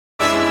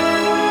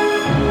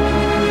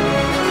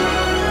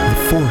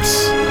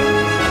Force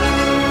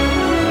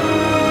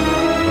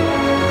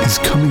is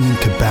coming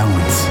into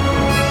balance,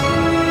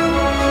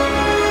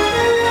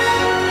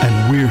 and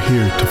we're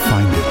here to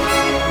find it.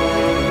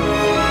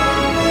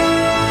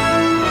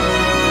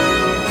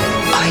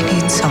 I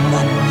need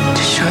someone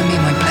to show me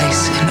my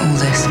place in all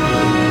this.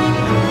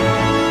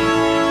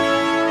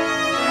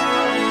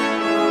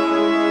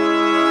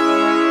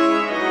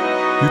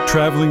 You're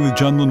traveling the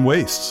Junlan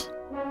Wastes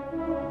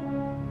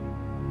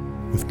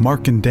with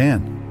Mark and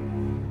Dan.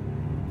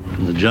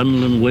 The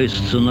Junlan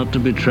Wastes are not to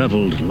be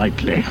traveled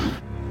lightly.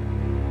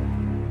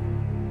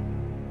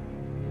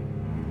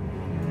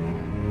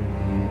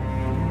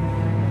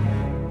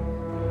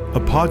 A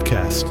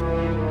podcast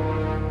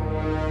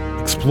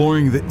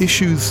exploring the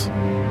issues,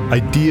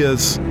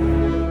 ideas,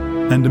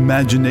 and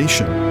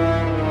imagination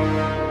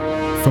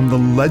from the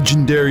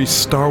legendary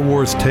Star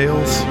Wars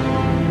tales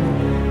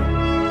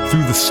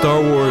through the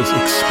Star Wars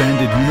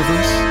expanded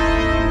universe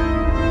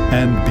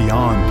and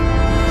beyond.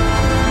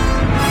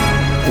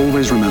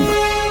 Always remember,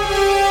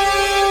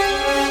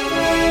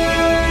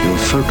 your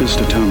focus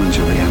determines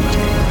your reality.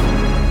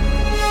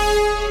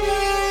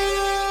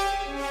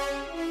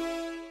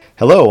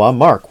 Hello, I'm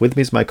Mark. With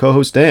me is my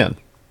co-host Dan.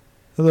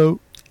 Hello.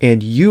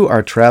 And you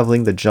are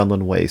traveling the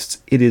Junlan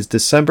Wastes. It is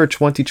December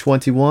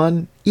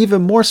 2021.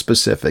 Even more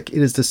specific,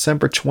 it is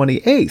December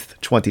 28th,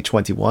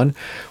 2021,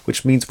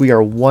 which means we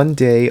are one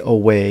day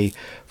away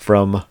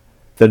from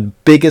the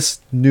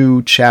biggest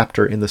new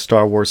chapter in the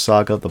Star Wars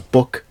saga, the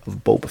Book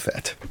of Boba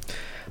Fett.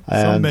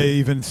 Some may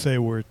even say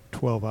we're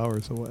 12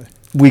 hours away.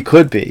 We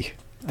could be.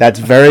 That's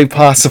very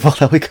possible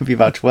that we could be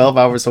about 12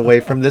 hours away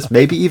from this,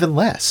 maybe even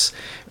less.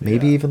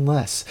 Even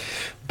less.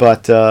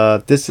 But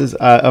this is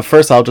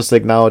first. I'll just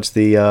acknowledge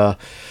the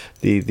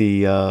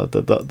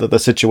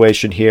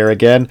situation here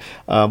again.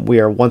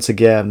 We are once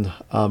again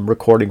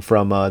recording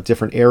from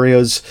different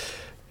areas.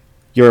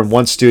 You're in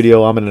one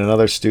studio. I'm in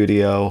another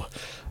studio.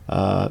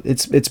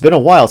 It's been a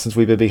while since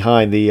we've been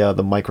behind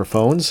the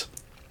microphones.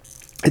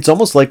 It's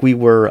almost like we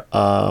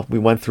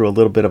went through a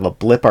little bit of a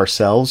blip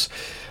ourselves.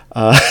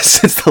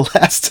 Since the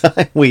last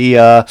time we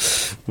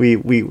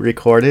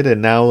recorded,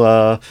 and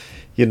now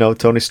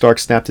Tony Stark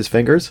snapped his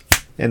fingers,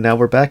 and now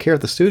we're back here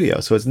at the studio.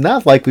 So it's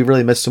not like we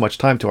really missed so much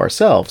time to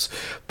ourselves,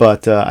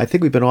 but I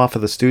think we've been off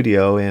of the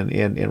studio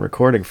and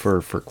recording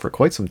for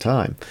quite some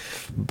time.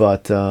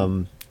 But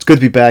it's good to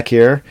be back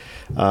here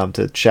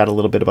to chat a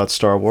little bit about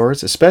Star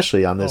Wars,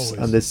 especially on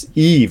this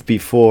eve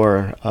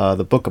before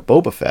the Book of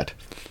Boba Fett.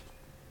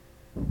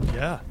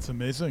 Yeah, it's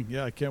amazing.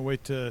 Yeah, I can't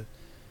wait to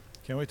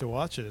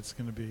watch it. It's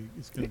gonna be.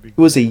 It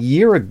was a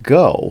year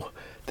ago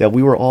that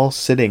we were all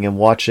sitting and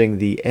watching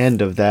the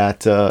end of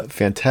that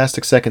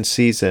fantastic second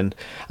season.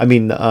 I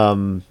mean,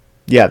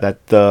 that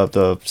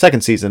the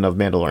second season of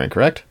Mandalorian,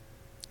 correct?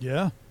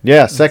 Yeah.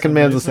 Yeah, second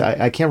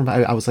Mandalorian. I can't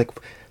remember. I was like,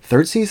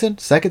 third season,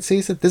 second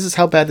season. This is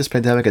how bad this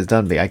pandemic has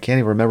done me. I can't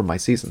even remember my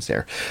seasons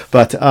there.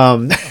 But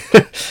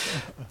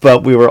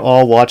but we were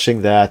all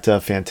watching that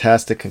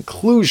fantastic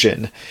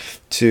conclusion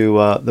to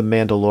The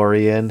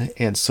Mandalorian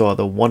and saw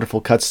the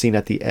wonderful cutscene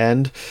at the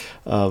end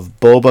of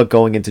Boba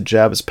going into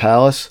Jabba's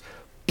palace,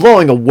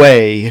 blowing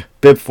away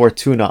Bib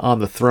Fortuna on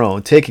the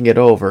throne, taking it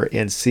over,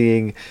 and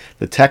seeing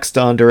the text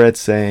under it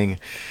saying,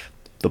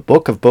 "The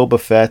Book of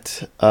Boba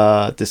Fett,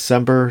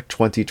 December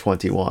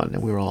 2021."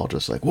 And we were all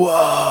just like,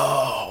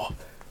 whoa,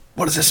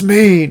 what does this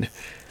mean?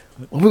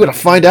 We're going to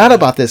find out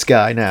about this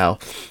guy now.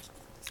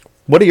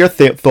 What are your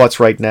thoughts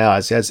right now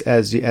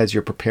as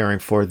you're preparing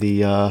for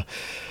the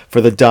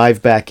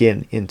dive back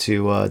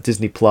into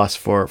Disney Plus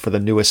for the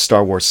newest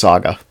Star Wars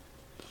saga?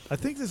 I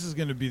think this is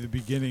going to be the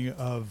beginning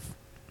of.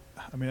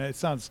 I mean, it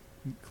sounds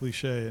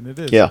cliche, and it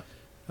is. Yeah.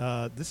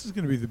 This is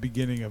going to be the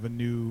beginning of a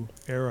new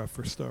era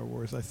for Star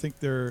Wars. I think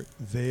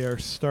they are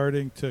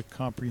starting to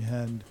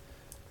comprehend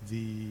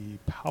the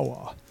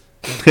power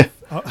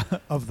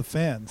of the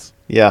fans.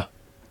 Yeah.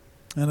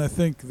 And I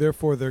think,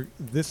 therefore,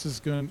 this is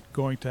going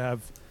to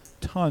have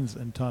tons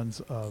and tons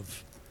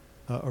of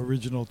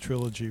original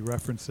trilogy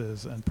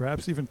references and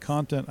perhaps even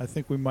content. I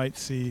think we might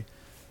see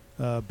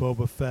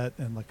Boba Fett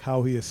and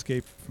how he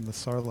escaped from the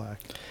Sarlacc.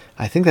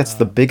 I think that's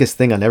the biggest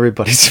thing on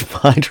everybody's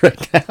mind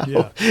right now.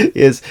 Yeah.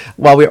 Is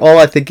while we're all,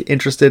 I think,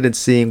 interested in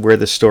seeing where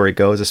the story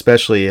goes,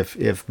 especially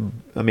if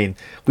I mean,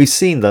 we've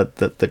seen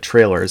the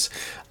trailers.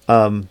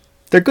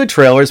 They're good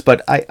trailers,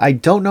 but I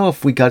don't know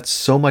if we got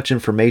so much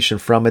information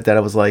from it that I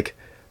was like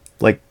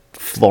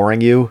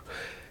flooring you.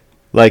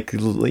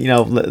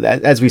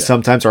 As we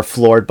sometimes are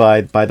floored by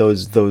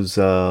those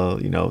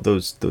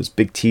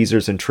big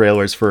teasers and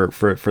trailers for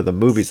the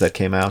movies that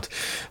came out,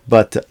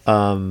 but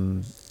I mean,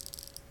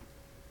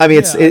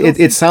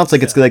 it sounds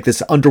like it's like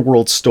this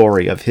underworld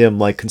story of him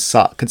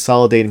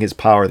consolidating his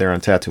power there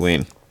on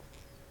Tatooine.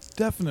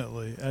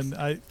 Definitely, and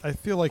I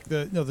feel like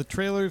the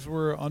trailers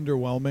were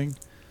underwhelming,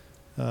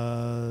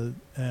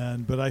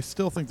 but I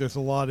still think there's a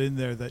lot in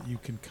there that you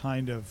can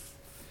kind of.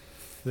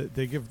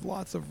 They give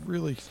lots of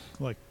really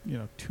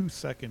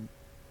 2-second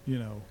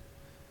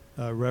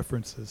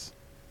references.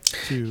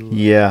 to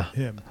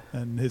him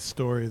and his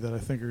story that I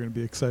think are going to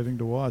be exciting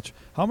to watch.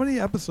 How many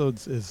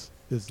episodes is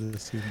this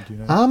season? Do you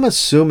know? I'm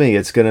assuming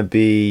it's going to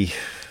be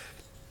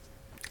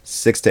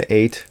 6 to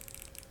 8,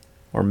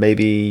 or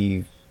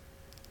maybe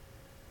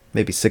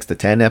 6 to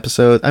 10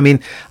 episodes. I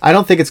mean, I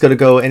don't think it's going to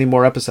go any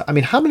more episodes. I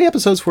mean, how many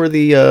episodes were was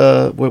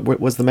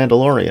The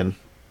Mandalorian?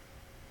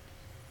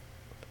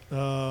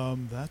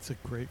 That's a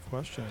great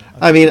question.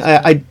 I mean,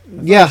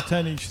 yeah,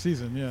 10 each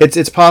season. Yeah,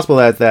 it's possible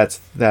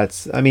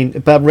that's. I mean,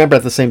 but remember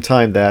at the same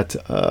time that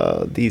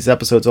these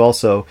episodes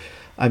also,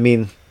 I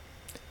mean,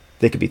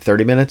 they could be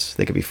 30 minutes,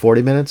 they could be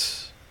 40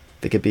 minutes,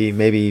 they could be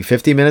maybe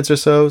 50 minutes or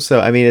so. So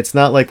I mean, it's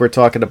not like we're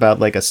talking about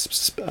like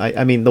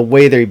I mean, the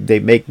way they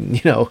make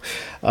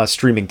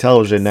streaming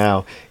television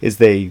now is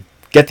they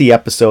get the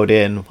episode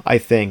in, I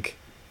think,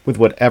 with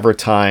whatever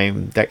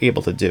time they're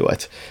able to do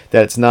it.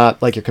 That it's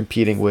not like you're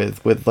competing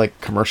with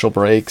like commercial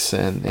breaks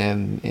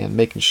and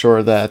making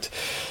sure that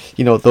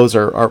those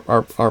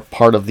are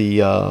part of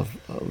the of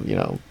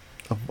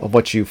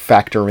what you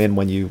factor in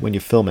when you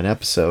film an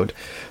episode.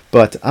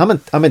 But I'm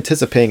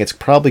anticipating it's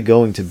probably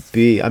going to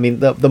be. I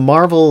mean, the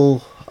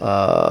Marvel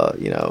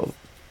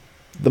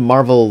the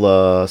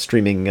Marvel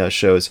streaming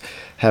shows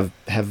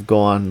have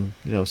gone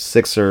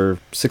 6,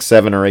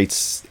 7, or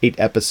 8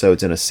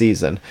 episodes in a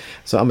season.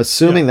 So I'm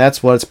assuming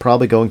that's what it's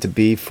probably going to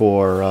be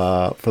for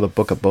the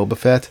Book of Boba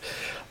Fett.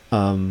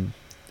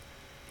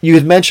 You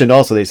had mentioned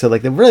also, they said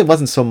like there really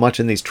wasn't so much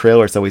in these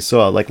trailers that we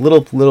saw, like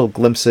little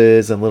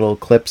glimpses and little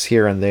clips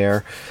here and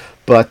there,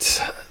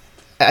 but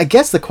I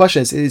guess the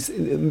question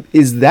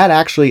is that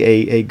actually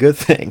a good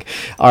thing?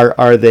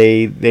 Are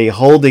they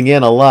holding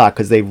in a lot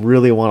because they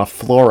really want to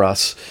floor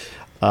us?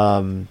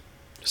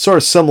 Sort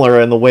of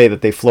similar in the way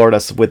that they floored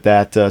us with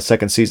that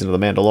second season of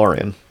The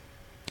Mandalorian.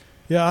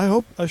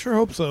 Yeah, I sure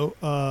hope so.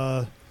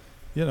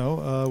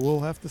 We'll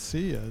have to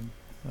see.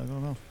 I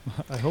don't know.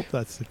 I hope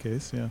that's the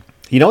case. Yeah.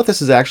 You know what this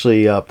has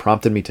actually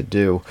prompted me to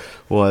do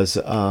was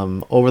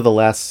over the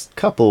last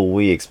couple of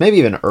weeks, maybe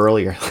even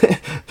earlier,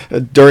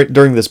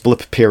 during this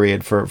blip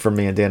period for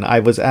me and Dan, I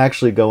was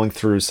actually going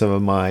through some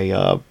of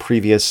my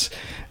previous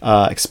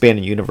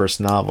expanded universe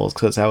novels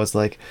because I was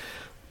like,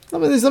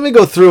 let me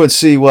go through and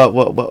see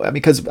what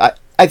because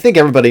I think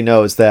everybody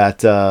knows that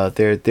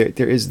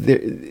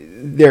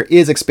there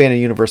is expanded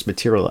universe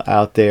material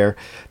out there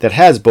that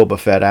has Boba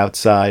Fett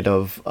outside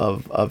of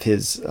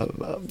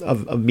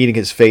meeting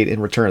his fate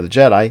in Return of the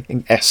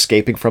Jedi,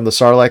 escaping from the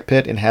Sarlacc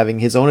pit and having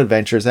his own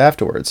adventures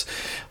afterwards.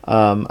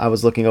 I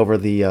was looking over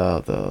the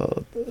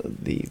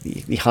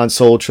Han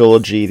Solo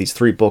trilogy, these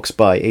 3 books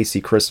by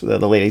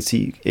the late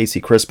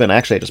A.C. Crispin.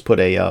 Actually, I just put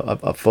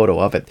a photo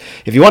of it.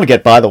 If you want to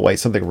get, by the way,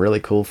 something really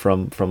cool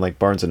from like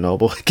Barnes and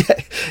Noble,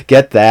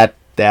 get that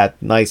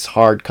nice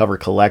hardcover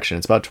collection.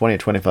 It's about $20 or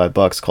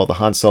 $25 called the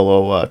Han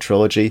Solo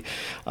trilogy.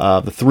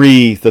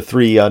 The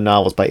three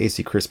novels by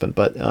A.C. Crispin.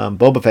 But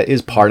Boba Fett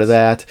is part of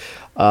that.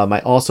 I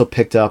also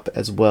picked up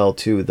as well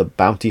too the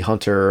Bounty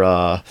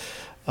Hunter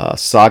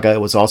saga.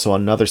 It was also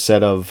another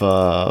set of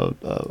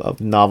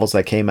novels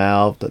that came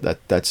out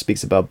that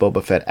speaks about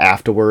Boba Fett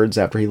after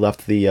he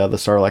left the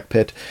Sarlacc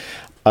pit.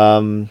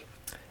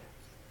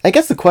 I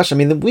guess the question,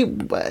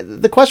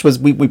 the question was,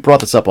 we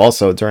brought this up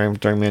also during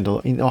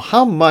Mandalorian,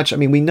 how much,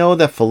 we know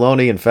that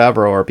Filoni and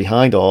Favreau are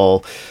behind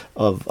all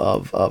of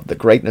the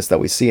greatness that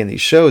we see in these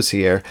shows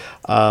here.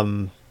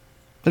 I'm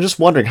just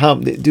wondering, how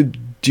do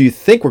you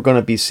think we're going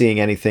to be seeing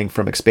anything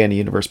from expanded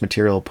universe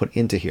material put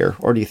into here,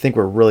 or do you think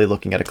we're really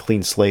looking at a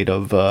clean slate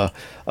of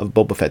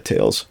Boba Fett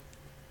tales?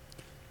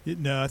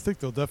 No, I think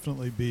there'll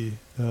definitely be,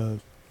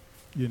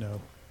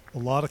 a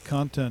lot of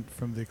content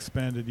from the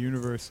expanded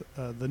universe,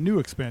 the new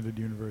expanded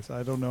universe.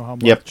 I don't know how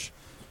much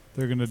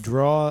they're going to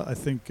draw. I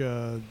think,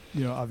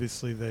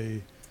 obviously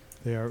they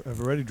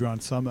have already drawn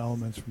some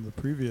elements from the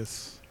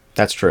previous.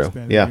 That's true.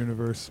 Expanded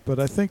universe, but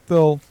I think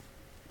they'll.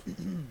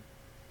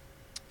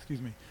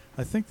 Excuse me.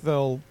 I think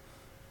they'll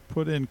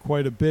put in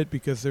quite a bit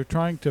because they're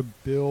trying to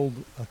build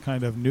a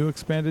kind of new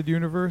expanded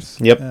universe.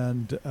 Yep.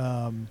 And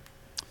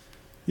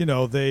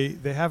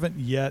they haven't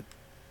yet.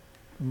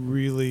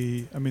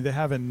 Really, they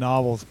have in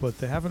novels, but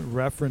they haven't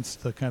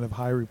referenced the kind of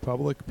High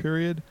Republic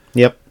period.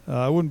 Yep.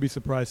 I wouldn't be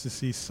surprised to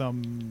see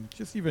some,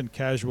 just even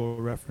casual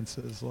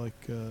references like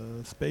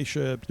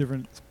spaceships,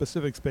 different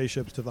specific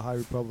spaceships to the High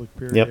Republic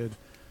period,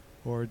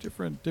 or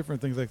different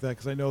things like that.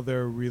 Because I know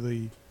they're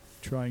really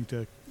trying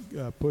to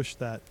push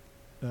that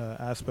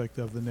aspect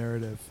of the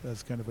narrative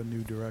as kind of a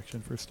new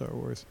direction for Star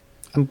Wars.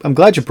 I'm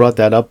glad you brought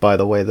that up, by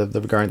the way,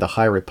 regarding the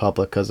High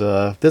Republic, because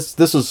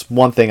this was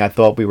one thing I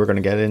thought we were going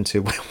to get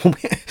into,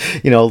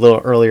 a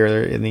little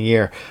earlier in the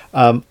year.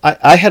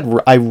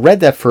 I read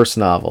that first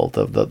novel,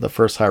 the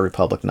first High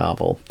Republic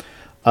novel.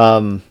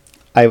 I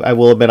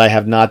will admit I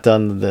have not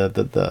done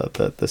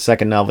the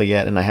second novel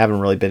yet, and I haven't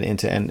really been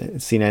into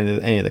and seen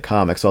any of the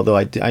comics, although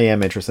I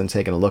am interested in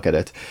taking a look at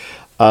it.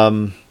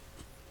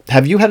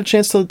 Have you had a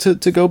chance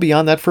to go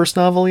beyond that first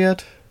novel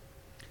yet?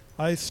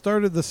 I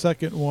started the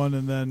second one,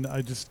 and then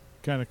I just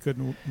kind of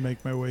couldn't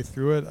make my way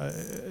through it.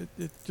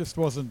 It just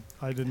wasn't.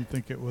 I didn't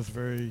think it was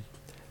very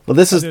Well,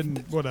 this is.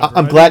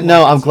 I'm glad.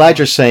 No, I'm glad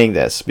you're saying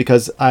this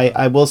because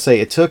I will say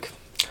it took.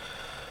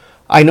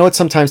 I know it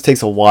sometimes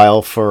takes a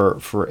while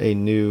for a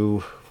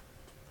new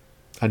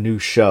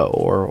show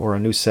or a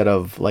new set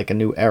of like a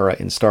new era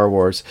in Star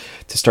Wars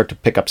to start to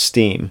pick up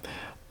steam.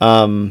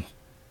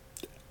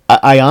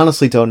 I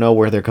honestly don't know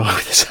where they're going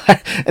with this.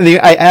 And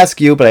I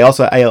ask you, but I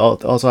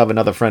also have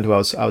another friend who I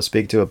was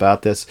speaking to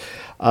about this,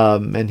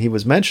 and he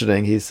was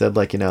mentioning. He said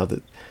like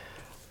that.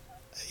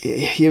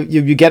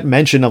 You get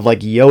mention of like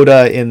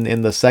Yoda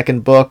in the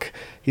second book.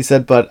 He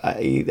said, but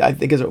I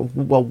think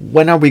well,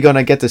 when are we going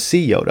to get to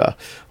see Yoda,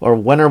 or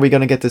when are we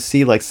going to get to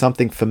see like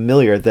something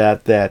familiar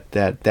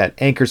that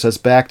anchors us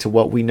back to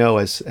what we know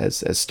as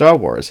Star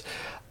Wars?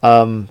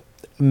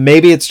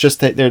 Maybe it's just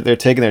that they're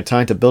taking their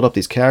time to build up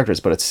these characters,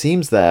 but it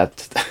seems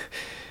that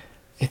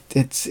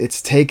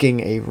it's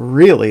taking a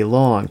really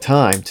long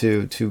time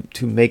to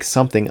make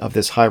something of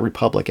this High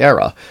Republic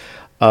era.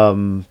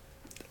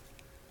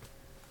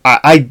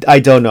 I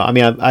don't know. I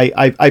mean,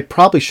 I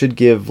probably should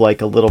give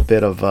like a little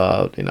bit of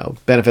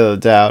benefit of the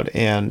doubt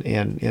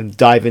and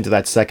dive into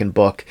that second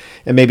book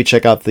and maybe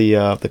check out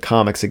the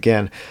comics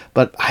again.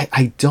 But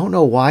I don't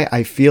know why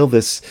I feel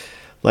this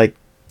like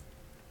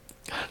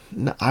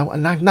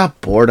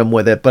not boredom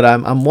with it, but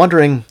I'm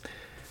wondering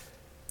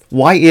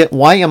why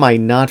am I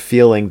not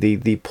feeling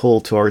the pull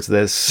towards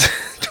this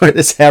toward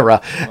this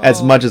era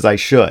as much as I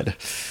should?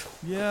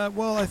 Yeah,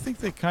 well, I think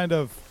they kind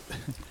of.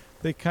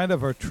 They kind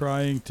of are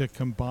trying to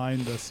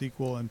combine the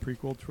sequel and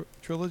prequel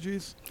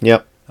trilogies.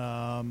 Yep.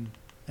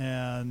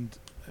 And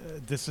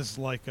this is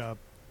like a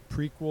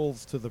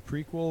prequels to the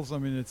prequels. I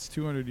mean, it's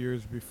 200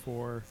 years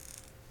before,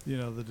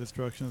 the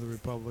destruction of the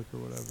Republic or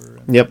whatever.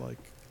 And yep. Like,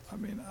 I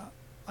mean,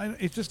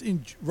 it's just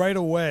right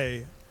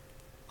away,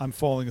 I'm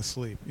falling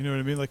asleep. You know what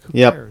I mean? Like, who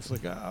cares?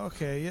 Like,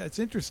 okay, yeah, it's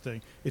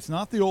interesting. It's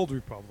not the old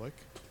Republic.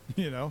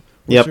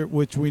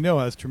 Which we know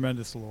has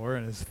tremendous lore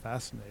and is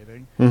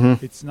fascinating.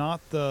 Mm-hmm. It's not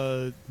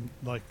the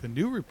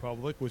New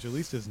Republic, which at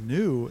least is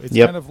new. It's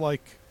kind of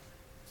like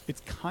the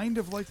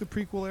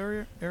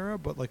prequel era,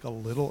 but like a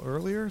little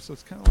earlier. So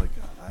it's kind of like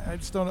I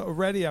just don't know.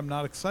 Already, I'm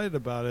not excited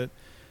about it.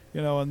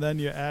 And then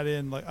you add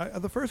in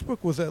the first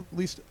book was at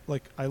least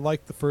like I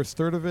liked the first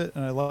third of it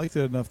and I liked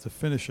it enough to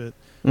finish it.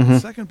 Mm-hmm. The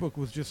second book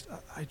was just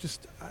I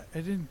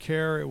didn't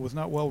care. It was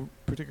not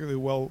particularly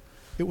well.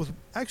 It was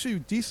actually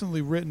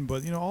decently written,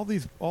 but a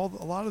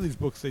lot of these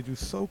books they do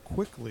so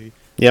quickly.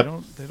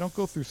 Yep. They don't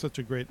go through such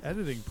a great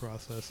editing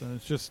process, and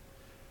it's just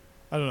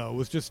I don't know. It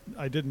was just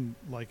I didn't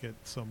like it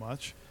so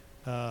much.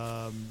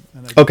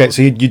 Okay,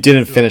 so you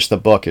didn't finish the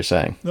book, you're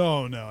saying?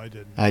 No, I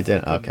didn't. I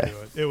didn't. I okay. do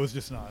it. It was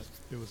just not.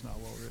 It was not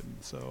well written.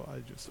 So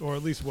or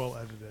at least well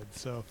edited.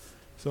 So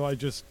I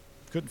just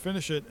couldn't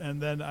finish it, and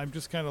then I'm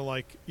just kind of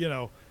like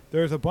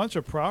there's a bunch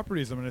of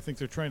properties. I mean, I think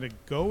they're trying to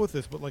go with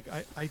this, but like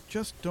I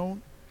just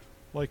don't.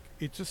 Like,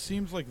 it just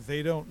seems like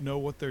they don't know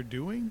what they're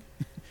doing,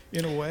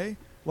 in a way.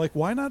 Like,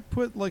 why not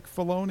put, like,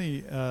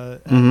 Filoni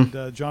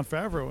and Jon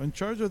Favreau in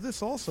charge of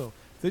this also?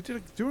 They're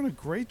doing a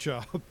great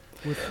job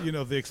with,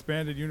 the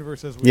expanded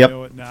universe as we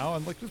know it now.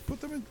 And, like, just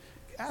put them in,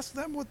 ask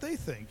them what they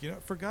think.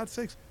 For God's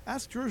sakes,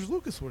 ask George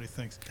Lucas what he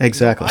thinks.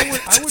 Exactly.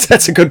 I would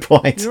That's a good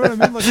point. You know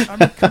what I mean?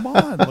 Like, come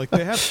on. Like,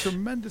 they have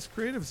tremendous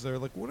creatives there.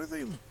 Like, what are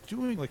they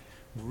doing? Like,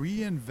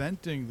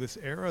 reinventing this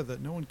era that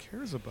no one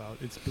cares about.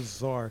 It's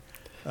bizarre.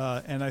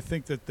 And I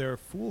think that they're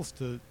fools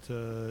to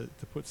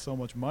put so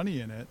much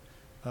money in it.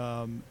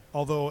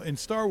 Although in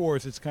Star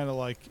Wars, it's kind of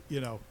like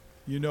you're going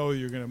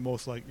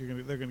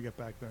to they're going to get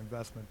back their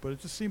investment. But it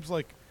just seems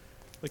like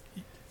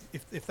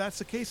if that's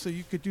the case, so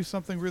you could do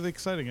something really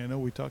exciting. I know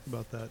we talked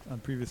about that on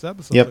previous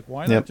episodes. Yep. Like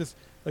why not just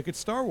like it's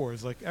Star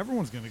Wars? Like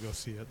everyone's going to go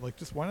see it. Like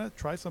just why not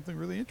try something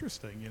really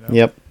interesting?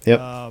 Yep.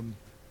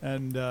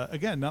 And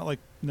again, not like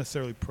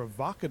necessarily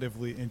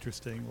provocatively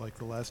interesting like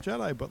The Last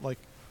Jedi, but like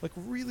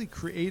really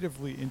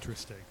creatively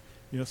interesting,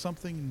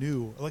 something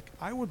new. Like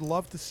I would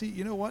love to see,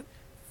 what?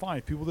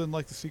 Fine, people didn't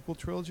like the sequel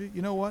trilogy.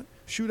 You know what?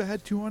 Shoot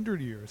ahead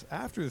 200 years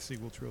after the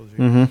sequel trilogy.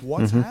 Mm-hmm.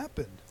 What's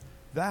happened?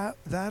 That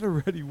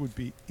already would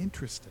be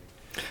interesting,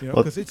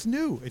 because it's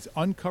new. It's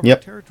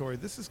uncovered territory.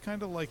 This is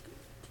kind of like,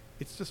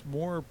 it's just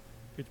more,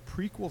 it's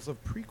prequels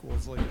of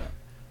prequels. Like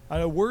that.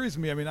 It worries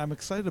me. I mean, I'm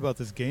excited about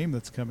this game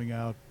that's coming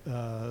out,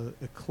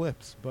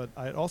 Eclipse, but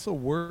it also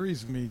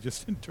worries me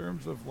just in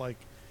terms of like,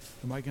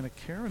 am I going to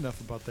care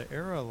enough about the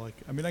era? Like,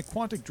 I mean,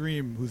 Quantic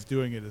Dream, who's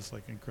doing it, is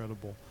like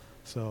incredible.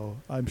 So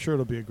I'm sure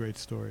it'll be a great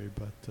story.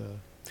 But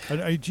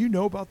do you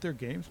know about their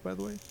games, by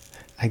the way?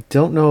 I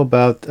don't know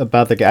about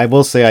the game. I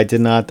will say I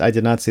did not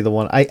see the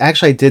one. I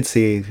did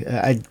see,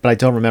 but I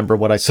don't remember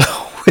what I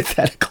saw with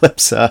that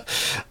Eclipse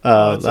that's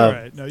all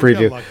right. No,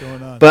 preview. You got a lot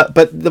going on.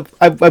 But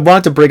I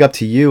wanted to bring up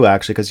to you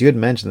actually because you had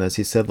mentioned this.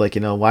 You said like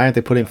why aren't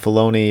they putting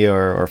Filoni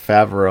or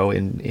Favreau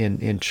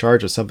in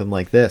charge of something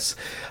like this?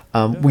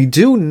 We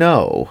do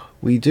know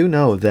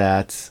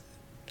that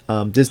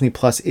Disney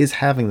Plus is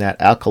having that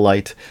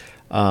Acolyte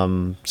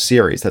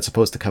series that's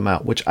supposed to come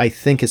out, which I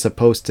think is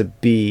supposed to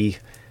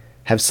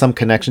have some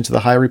connection to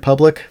the High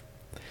Republic.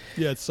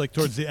 Yeah, it's like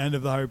towards the end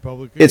of the High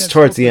Republic. It's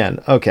towards the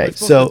end. Okay,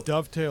 it's so to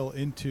dovetail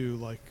into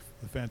like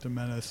the Phantom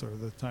Menace or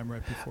the time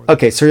right before.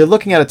 Okay, so you're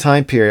looking at a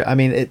time period. I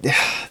mean,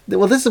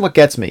 well, this is what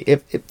gets me.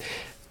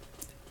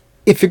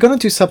 If you're going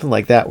to do something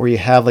like that, where you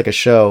have like a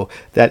show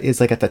that is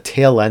like at the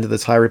tail end of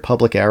this High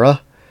Republic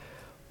era,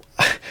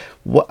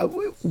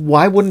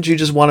 why wouldn't you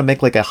just want to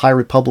make like a High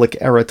Republic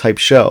era type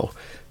show?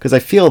 Because I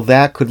feel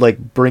that could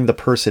like bring the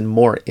person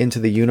more into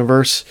the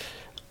universe,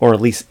 or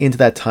at least into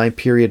that time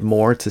period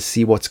more to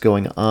see what's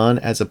going on,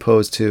 as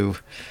opposed to,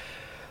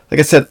 like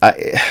I said,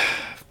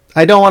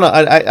 I don't want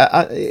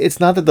to. It's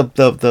not that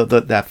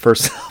the that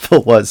first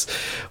novel was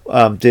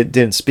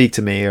didn't speak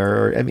to me,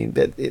 or I mean,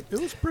 it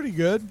was pretty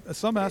good.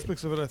 Some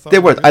aspects of it I thought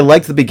there were. I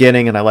liked the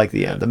beginning and I liked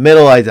the end. The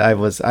middle, I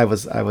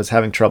was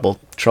having trouble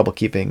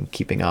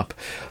keeping up.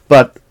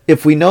 But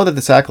if we know that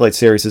this Acolyte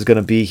series is going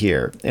to be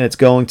here, and it's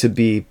going to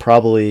be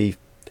probably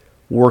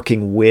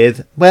working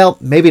with, well,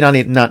 maybe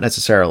not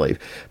necessarily,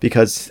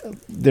 because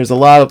there's a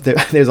lot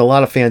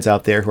of fans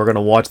out there who are going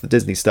to watch the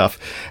Disney stuff,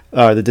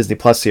 the Disney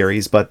Plus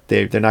series, but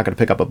they're not going to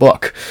pick up a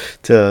book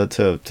to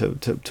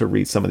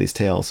read some of these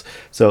tales.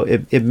 So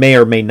it may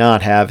or may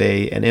not have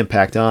an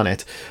impact on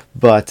it.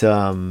 But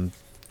I'm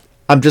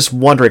just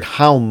wondering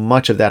how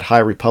much of that High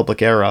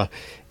Republic era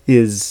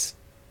is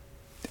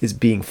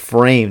being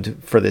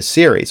framed for this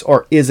series,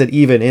 or is it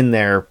even in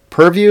their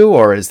purview,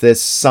 or is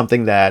this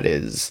something that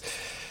is,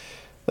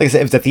 like I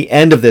said, if it's at the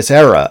end of this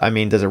era, I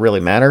mean, does it really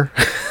matter?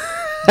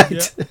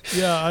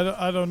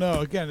 I don't know.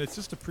 Again, it's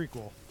just a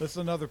prequel. This is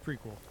another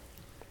prequel.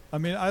 I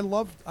mean, I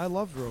loved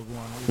Rogue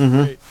One. It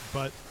was great,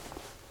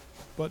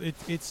 but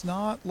it's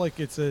not like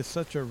it's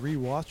such a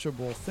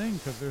rewatchable thing,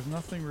 because there's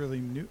nothing really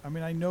new. I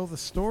mean, I know the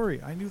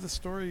story. I knew the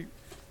story,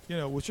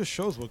 which just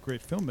shows what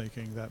great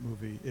filmmaking that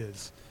movie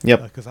is.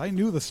 Yep. Because I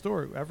knew the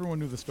story. Everyone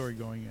knew the story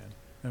going in,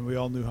 and we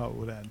all knew how it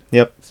would end.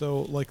 Yep.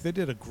 So, like, they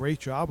did a great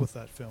job with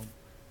that film.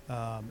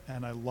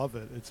 And I love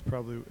it. It's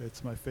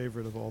my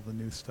favorite of all the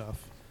new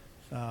stuff.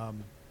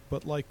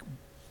 But like,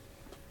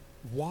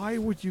 why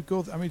would you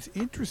go? I mean, it's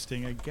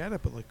interesting. I get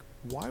it, but like,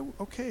 why?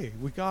 Okay,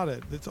 we got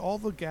it. It's all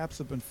the gaps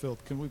have been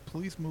filled. Can we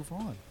please move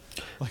on?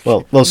 Like,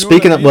 well.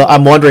 Speaking of,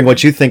 I'm wondering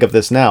what you think of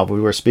this now.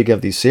 We were speaking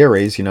of these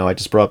series. I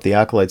just brought up the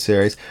Acolyte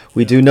series.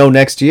 We do know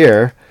next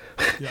year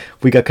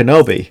we got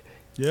Kenobi.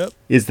 Yep.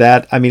 Is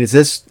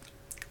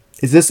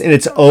this in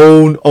its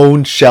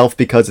own shelf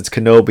because it's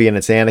Kenobi and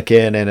it's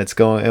Anakin and it's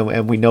going,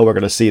 and we know we're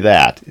going to see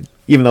that,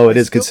 even though it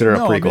is considered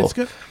a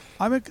prequel.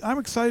 I mean, I'm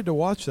excited to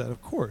watch that,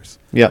 of course.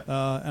 Yeah.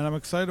 And I'm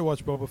excited to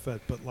watch Boba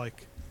Fett, but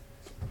like,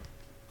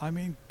 I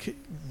mean,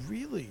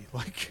 really,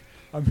 like,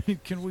 I mean,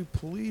 can we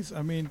please?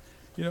 I mean,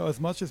 as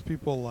much as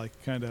people like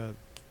kind of,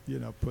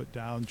 put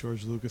down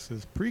George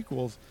Lucas's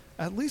prequels,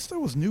 at least there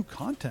was new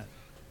content.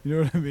 You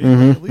know what I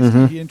mean? At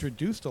least he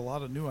introduced a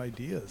lot of new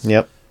ideas.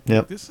 Yep.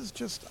 This is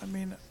just, I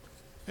mean,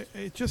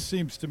 it just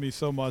seems to me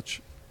so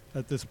much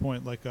at this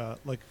point like a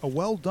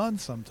well done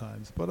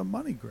sometimes, but a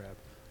money grab.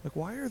 Like,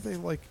 why are they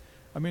like?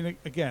 I mean,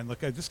 again, like,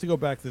 just to go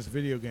back to this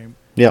video game.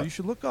 Yeah. You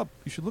should look up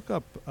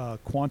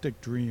Quantic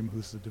Dream,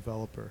 who's the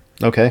developer.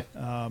 Okay.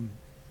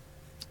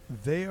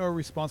 They are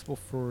responsible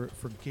for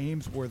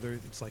games where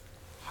it's like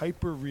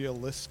hyper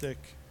realistic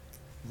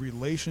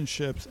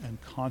relationships and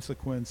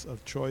consequence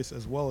of choice,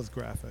 as well as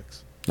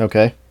graphics.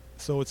 Okay.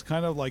 So it's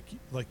kind of like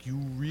you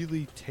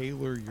really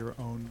tailor your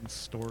own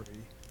story,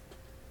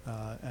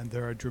 and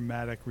there are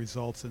dramatic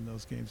results in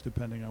those games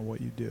depending on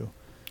what you do.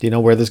 Do you know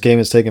where this game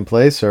is taking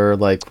place, or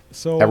like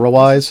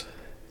era-wise?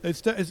 I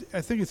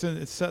think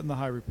it's set in the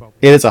High Republic.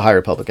 It is a High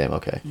Republic game.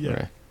 Okay. Yeah.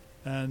 Right.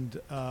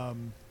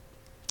 And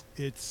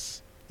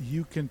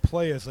you can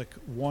play as like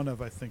one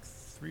of, I think,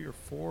 3 or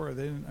 4.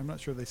 I'm not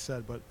sure they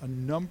said, but a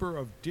number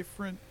of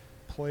different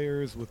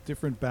players with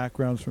different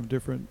backgrounds from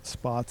different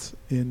spots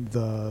in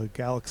the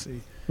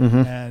galaxy,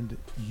 and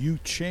you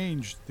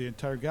change the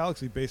entire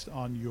galaxy based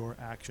on your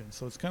actions.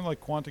 So it's kind of like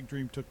Quantic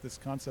Dream took this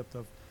concept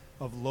of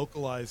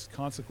localized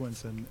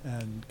consequence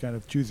and kind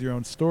of choose your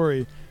own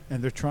story,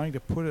 and they're trying to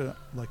put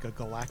like a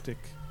galactic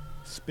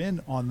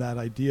spin on that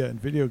idea in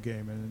video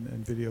game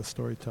and video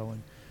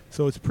storytelling.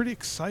 So it's pretty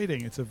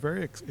exciting. It's a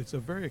very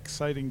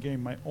exciting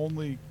game. My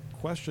only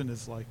question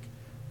is like,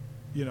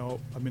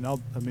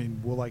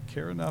 will I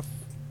care enough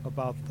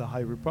about the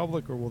High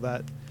Republic, or will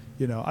that,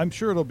 I'm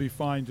sure it'll be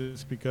fine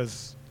just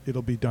because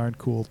it'll be darn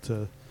cool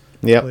to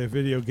play a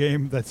video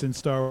game that's in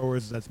Star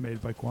Wars that's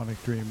made by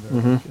Quantic Dream.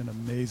 They're like an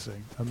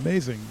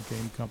amazing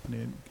game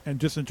company, and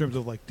just in terms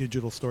of like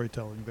digital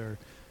storytelling, they're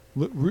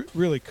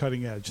really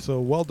cutting edge.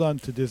 So well done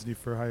to Disney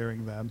for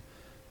hiring them.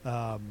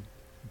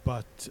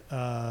 But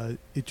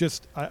it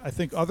just, I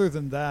think other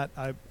than that,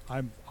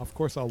 I'm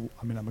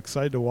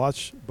excited to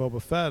watch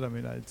Boba Fett. I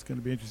mean, it's going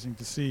to be interesting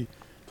to see,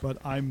 but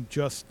I'm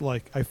just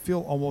like, I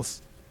feel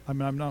almost,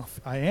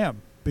 I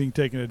am being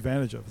taken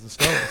advantage of as a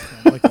Star Wars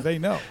fan. Like, they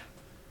know.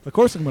 Of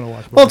course I'm going to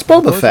watch Boba Fett. Well, it's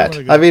Boba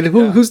Fett. I mean,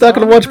 who's not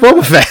going to watch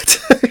Boba Fett?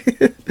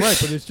 Right,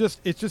 but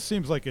it just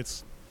seems like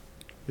it's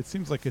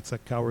a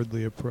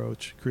cowardly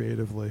approach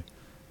creatively.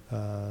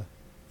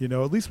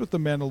 at least with the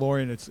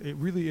Mandalorian, it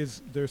really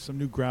is. There's some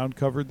new ground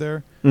covered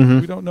there.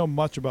 Mm-hmm. We don't know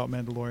much about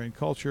Mandalorian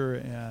culture,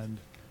 and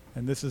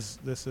this is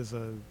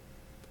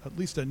at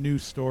least a new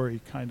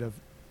story, kind of,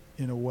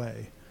 in a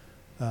way.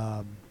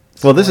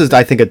 Well, this is,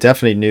 I think, a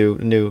definitely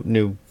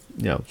new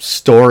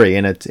story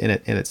in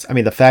its. I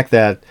mean, the fact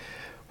that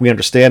we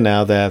understand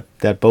now that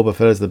Boba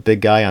Fett is the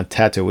big guy on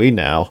Tatooine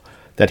now,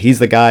 that he's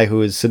the guy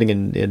who is sitting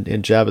in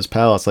Jabba's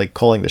palace, like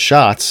calling the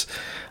shots.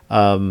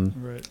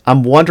 Right.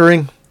 I'm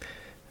wondering.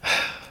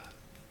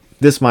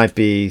 This might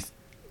be.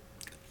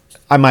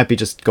 I might be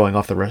just going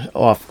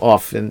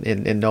off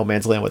in no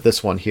man's land with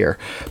this one here,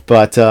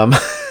 but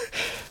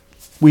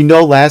we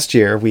know last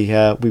year we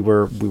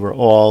were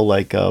all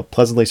like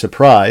pleasantly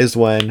surprised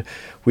when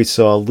we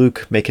saw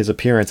Luke make his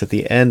appearance at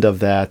the end of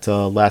that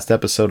last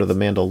episode of The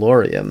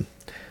Mandalorian.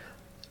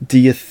 Do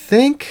you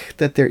think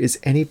that there is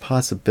any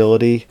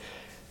possibility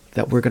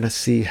that we're going to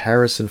see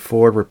Harrison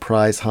Ford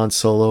reprise Han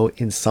Solo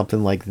in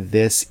something like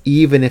this,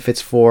 even if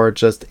it's for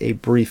just a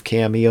brief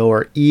cameo,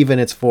 or even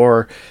it's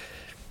for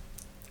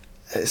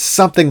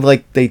something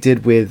like they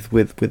did with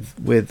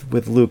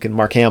Luke and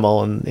Mark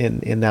Hamill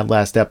in that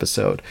last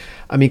episode?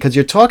 I mean, because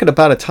you're talking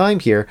about a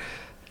time here.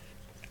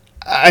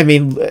 I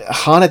mean,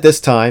 Han at this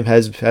time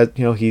has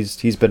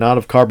he's been out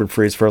of carbon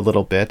freeze for a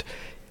little bit.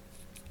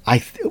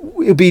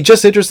 It'd be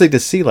just interesting to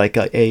see like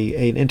an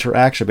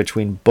interaction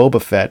between Boba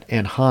Fett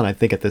and Han. I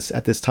think at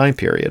this time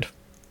period,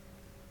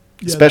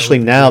 especially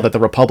now that the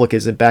Republic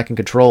isn't back in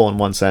control in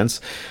one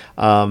sense,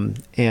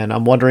 and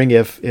I'm wondering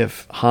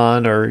if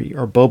Han or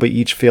Boba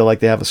each feel like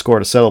they have a score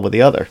to settle with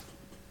the other.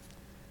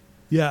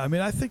 Yeah, I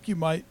mean, I think you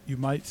might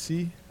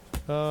see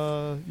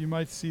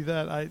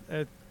that.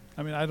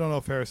 I mean, I don't know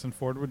if Harrison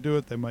Ford would do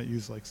it. They might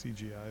use like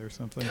CGI or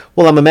something.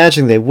 Well, I'm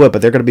imagining they would,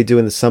 but they're going to be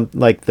doing some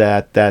like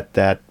that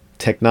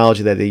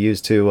technology that they use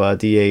to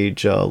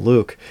de-age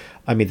Luke.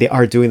 I mean, they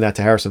are doing that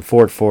to Harrison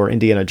Ford for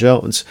Indiana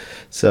Jones.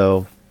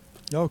 So,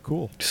 oh,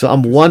 cool. So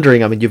I'm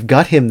wondering. I mean, you've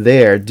got him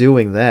there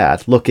doing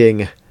that,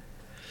 looking.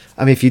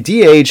 I mean, if you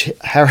de-age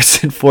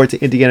Harrison Ford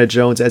to Indiana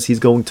Jones as he's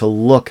going to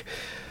look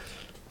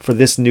for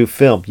this new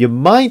film, you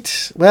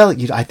might. Well,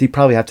 I think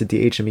probably have to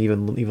de-age him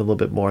even a little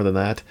bit more than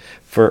that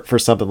for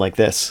something like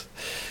this.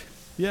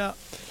 Yeah.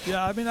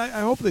 I mean,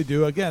 I hope they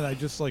do. Again, I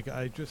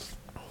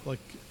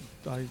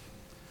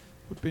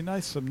would be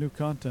nice, some new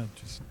content,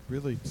 just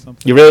really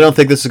something. You really don't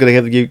think this is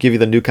going to give you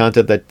the new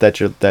content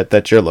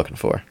that you're looking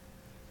for?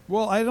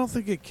 Well, I don't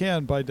think it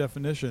can by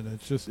definition.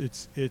 It's just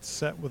it's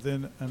set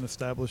within an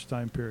established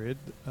time period.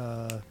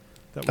 That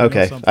we know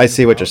okay, something I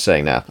see what about. you're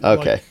saying now.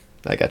 Okay,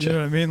 I got you. You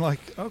know what I mean? Like,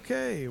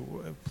 okay,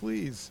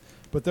 please,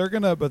 but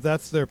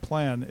that's their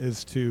plan,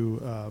 is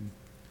to.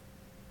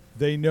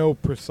 They know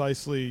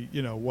precisely,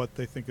 what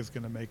they think is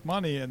going to make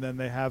money, and then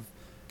they have.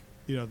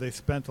 They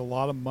spent a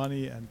lot of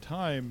money and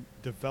time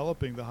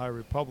developing the High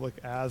Republic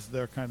as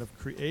their kind of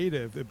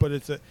creative, but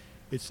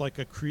it's like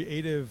a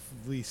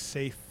creatively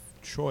safe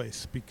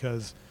choice,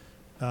 because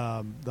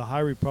the High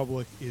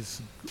Republic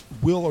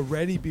will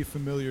already be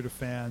familiar to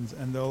fans,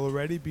 and there'll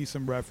already be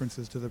some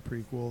references to the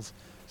prequels.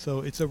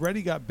 So it's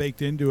already got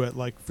baked into it.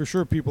 Like, for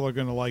sure, people are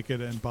going to like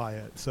it and buy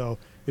it. So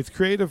it's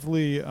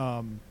creatively,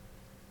 kind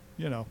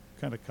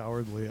of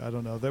cowardly. I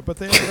don't know. But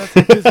that's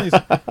what Disney's.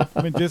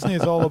 I mean, Disney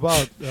is all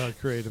about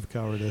creative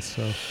cowardice.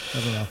 So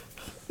I don't know.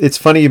 It's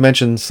funny you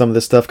mentioned some of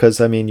this stuff, because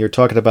I mean, you're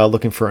talking about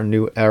looking for a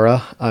new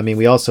era. I mean,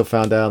 we also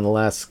found out in the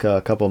last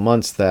couple of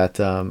months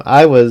that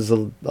I was a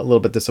little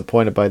bit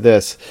disappointed by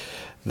this,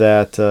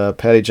 that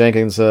Patty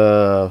Jenkins'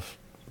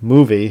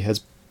 movie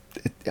has.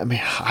 I mean,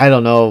 I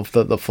don't know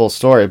the full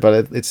story,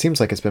 but it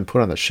seems like it's been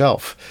put on the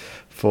shelf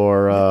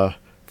for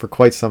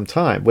quite some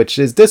time, which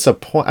is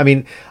disappointing. I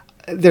mean,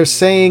 they're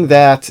saying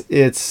that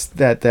it's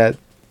that.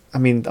 I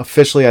mean,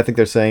 officially, I think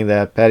they're saying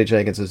that Patty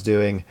Jenkins is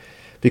doing,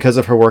 because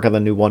of her work on the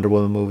new Wonder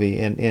Woman movie,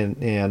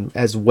 and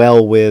as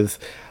well with,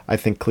 I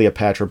think,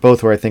 Cleopatra,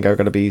 both who I think are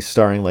going to be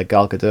starring like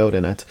Gal Gadot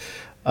in it,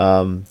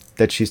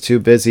 that she's too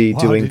busy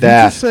doing that. Did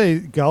you just say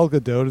Gal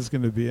Gadot is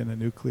going to be in a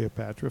new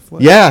Cleopatra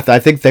flick? Yeah, I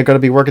think they're going to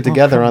be working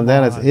together on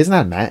that.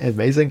 Isn't that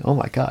amazing? Oh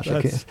my gosh!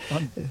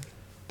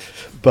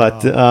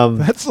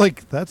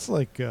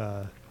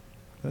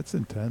 That's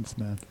intense,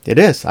 man. It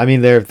is. I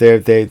mean,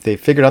 they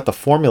figured out the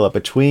formula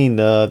between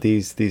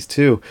these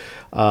two.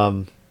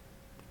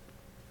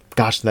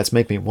 Gosh, that's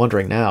making me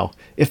wondering now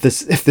if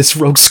this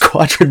Rogue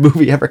Squadron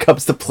movie ever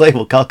comes to play,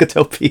 will Gal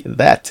Gadot be in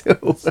that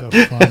too? So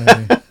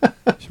funny.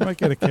 She might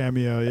get a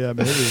cameo. Yeah,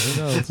 maybe.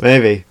 Who knows?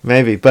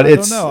 Maybe. But I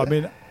don't know. I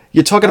mean,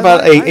 you're talking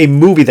about a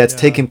movie that's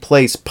taking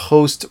place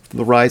post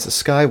the Rise of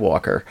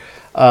Skywalker.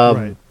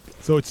 Right.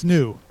 So it's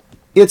new.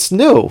 It's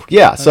new,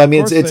 yeah. So I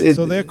mean, it's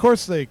so of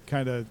course they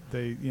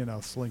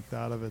slinked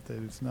out of it. They're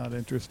just not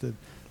interested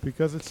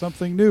because it's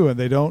something new and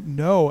they don't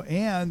know.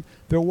 And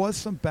there was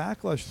some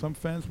backlash. Some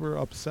fans were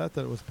upset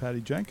that it was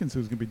Patty Jenkins who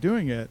was going to be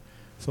doing it.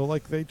 So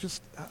like they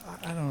just,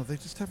 I don't know, they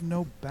just have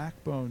no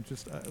backbone.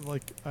 Just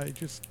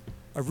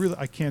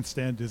I can't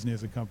stand Disney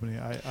as a company.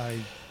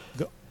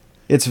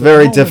 It's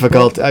very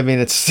difficult. I mean,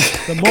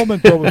 it's the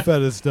moment Boba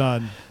Fett is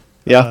done.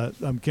 Yeah.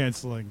 I'm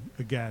canceling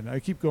again. I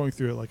keep going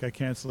through it. Like, I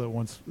cancel it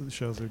once the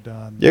shows are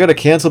done. You're gonna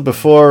cancel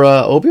before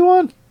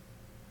Obi-Wan?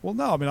 Well,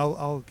 no. I mean,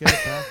 I'll get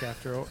it back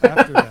after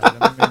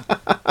that.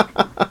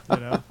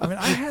 I mean,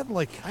 I had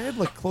like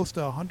close to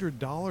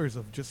 $100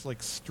 of just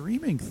like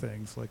streaming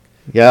things. Like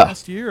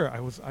last year, I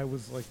was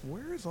like,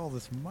 where is all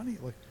this money?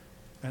 Like,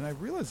 and I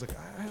realized like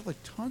I had like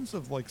tons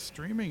of like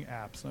streaming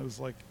apps, and I was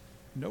like,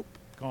 nope,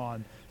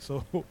 gone.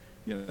 So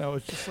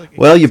it's just like.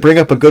 Well, you bring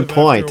up a good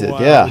point.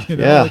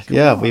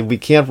 Yeah. We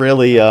can't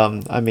really.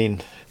 I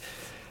mean,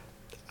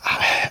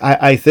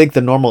 I think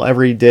the normal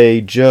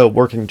everyday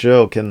working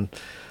Joe can.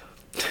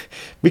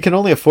 We can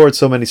only afford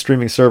so many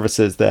streaming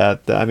services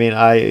that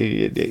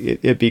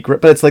it'd be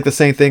great. But it's like the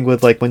same thing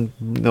with like when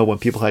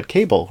people had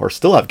cable or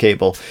still have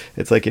cable.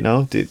 It's like you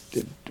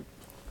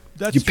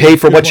pay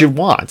for what you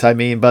want.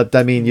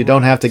 You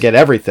don't have to get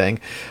everything.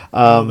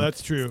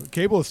 That's true.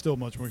 Cable is still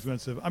much more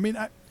expensive. I mean,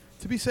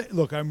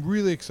 look, I'm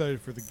really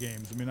excited for the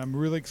games. I mean, I'm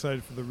really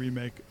excited for the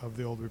remake of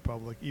The Old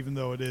Republic, even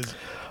though it is.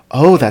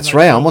 Oh, that's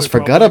right. I almost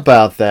forgot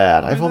about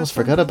that. I've almost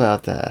forgot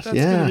about that.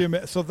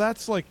 Yeah. So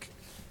that's like.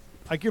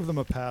 I give them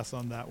a pass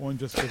on that one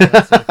just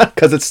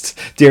because it's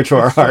dear to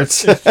our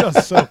hearts. It's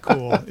just so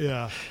cool,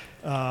 yeah.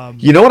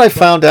 You know what I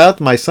found out?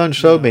 My son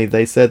showed me.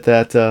 They said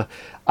that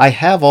I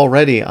have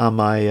already on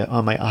my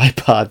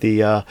iPod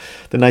the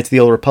Knights of the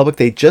Old Republic.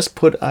 They just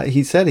put.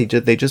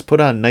 They just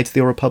put on Knights of the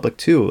Old Republic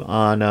 2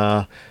 on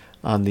the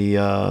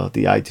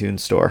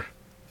iTunes store.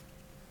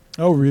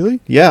 Oh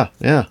really? Yeah.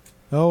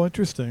 Oh,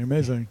 interesting,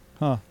 amazing,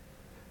 huh?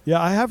 Yeah,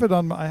 I have it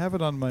on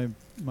my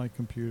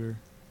computer.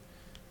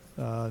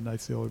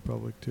 Knights of the Old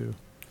Republic too.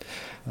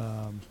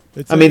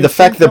 The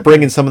fact that they're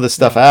bringing some of the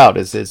stuff out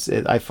is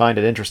I find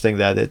it interesting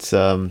that it's.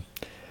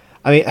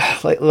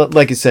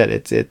 Like you said,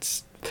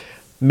 it's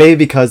maybe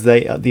because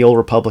the Old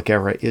Republic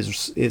era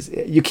is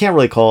you can't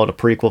really call it a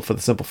prequel for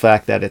the simple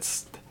fact that it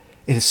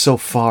is so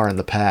far in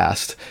the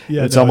past.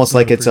 Yeah, it's almost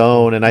like its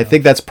own, and I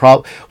think that's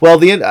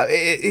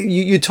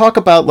you talk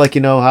about like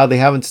how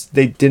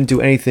they didn't do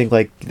anything,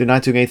 like they're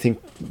not doing anything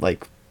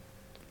like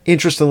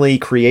interestingly,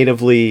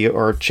 creatively,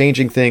 or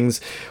changing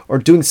things, or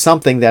doing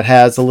something that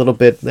has a little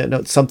bit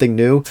something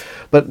new.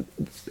 But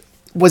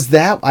was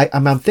that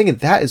I'm thinking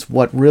that is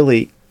what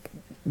really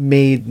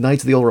made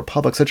Knights of the Old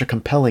Republic such a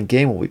compelling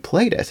game when we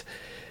played it,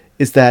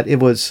 is that it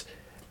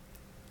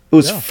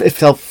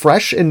felt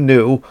fresh and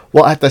new,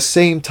 while at the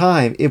same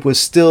time it was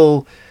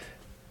still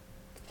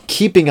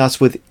keeping us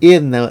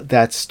within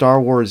that Star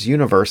Wars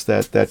universe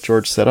that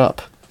George set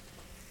up.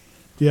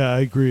 Yeah, I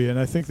agree, and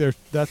I think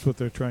that's what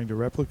they're trying to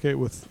replicate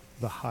with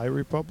the High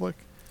Republic.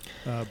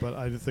 But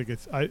I think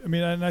I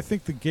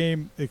think the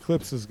game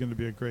Eclipse is going to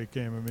be a great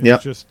game.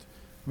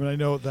 I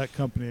know that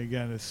company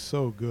again is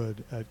so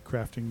good at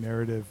crafting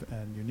narrative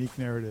and unique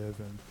narrative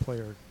and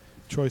player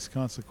choice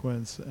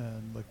consequence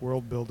and like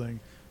world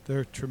building.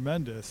 They're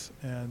tremendous,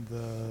 and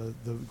the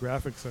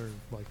graphics are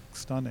like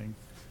stunning.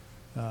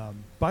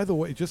 By the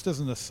way, just as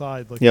an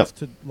aside, just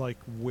to like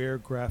where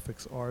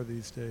graphics are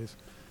these days.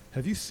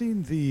 Have you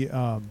seen the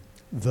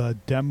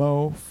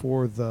demo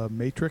for the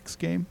Matrix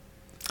game?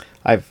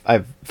 I've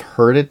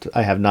heard it.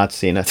 I have not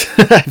seen it.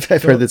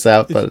 I've heard this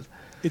out, but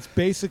it's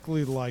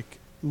basically like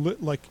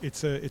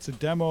it's a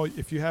demo.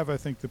 If you have, I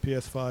think, the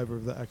PS5 or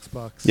the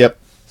Xbox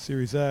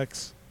Series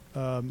X,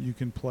 you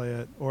can play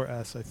it, or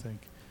S, I think,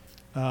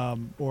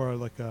 or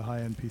like a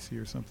high-end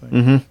PC or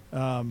something.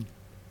 Mm-hmm.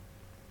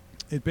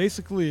 It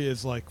basically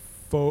is like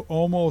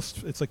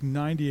it's like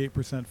 98%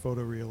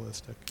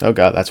 photorealistic. Oh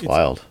God, that's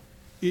wild.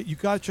 You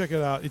gotta check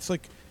it out. It's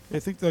like I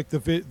think like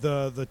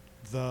the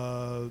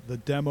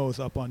demos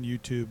up on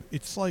YouTube.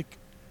 It's like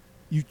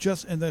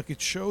it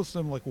shows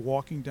them like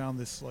walking down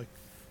this like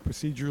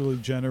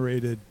procedurally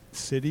generated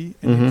city,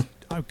 and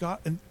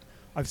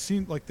I've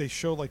seen like they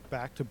show like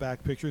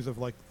back-to-back pictures of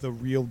like the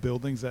real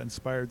buildings that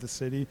inspired the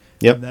city,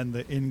 and then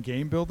the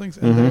in-game buildings,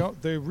 and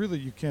they really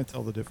you can't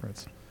tell the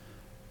difference.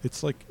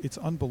 It's like it's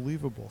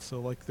unbelievable. So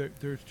like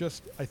there's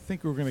just I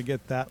think we're gonna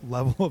get that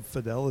level of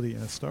fidelity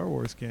in a Star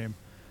Wars game.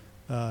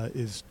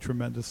 Is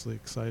tremendously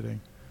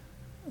exciting,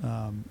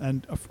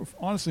 and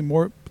honestly,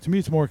 to me,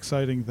 it's more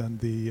exciting than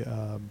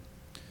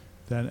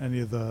than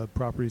any of the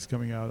properties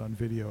coming out on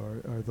video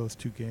are those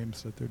two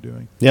games that they're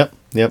doing. Yep.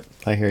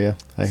 I hear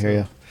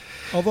you.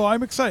 Although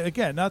I'm excited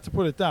again, not to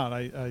put it down.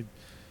 I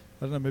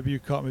don't know. Maybe you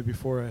caught me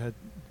before I had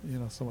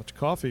so much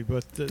coffee,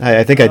 but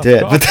I think I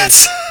did. But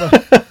that's.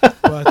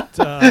 But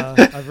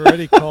I've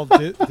already called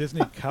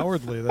Disney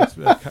cowardly. That's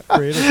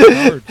creative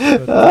coward.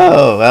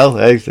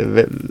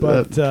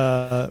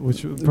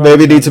 Which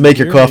maybe need to make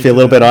your coffee a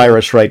little bit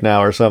Irish right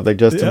now or something,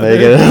 just to make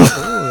it.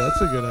 Oh,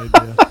 that's a good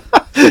idea.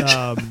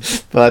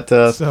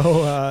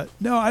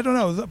 No, I don't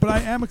know, but I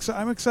am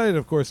I'm excited,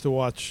 of course, to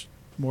watch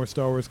more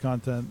Star Wars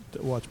content.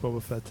 To watch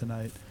Boba Fett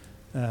tonight,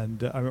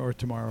 and or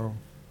tomorrow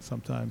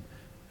sometime.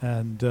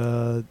 And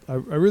I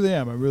really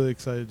am. I'm really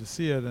excited to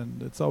see it,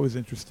 and it's always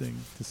interesting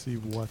to see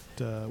what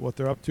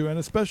they're up to, and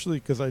especially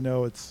because I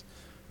know it's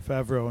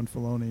Favreau and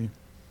Filoni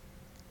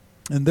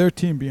and their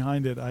team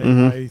behind it.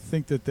 I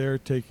think that they're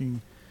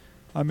taking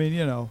I mean,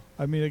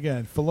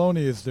 again,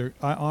 Filoni is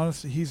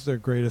honestly, he's their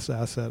greatest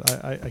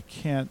asset. I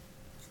can't.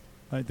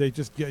 They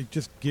just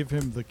give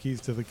him the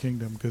keys to the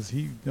kingdom because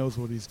he knows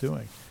what he's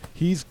doing.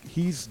 He's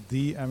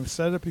I've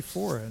said it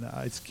before, and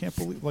I just can't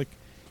believe, like,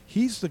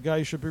 he's the guy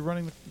who should be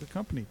running the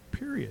company.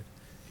 Period.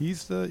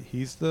 He's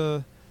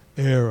the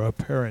heir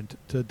apparent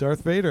to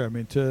Darth Vader. I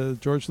mean, to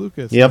George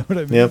Lucas. Yep. You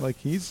know what I mean? Yep. Like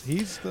he's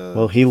the.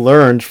 Well, he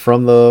learned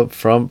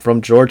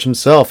from George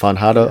himself on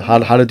how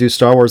to do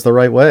Star Wars the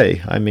right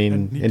way. I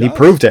mean, and he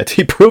proved it.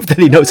 He proved that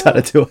he knows how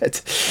to do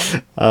it.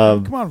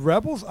 Come on,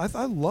 Rebels.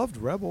 I loved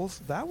Rebels.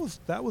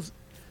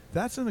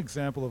 That's an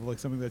example of like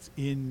something that's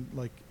in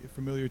like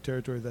familiar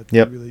territory that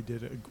they really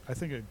did I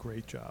think a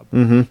great job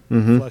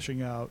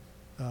fleshing out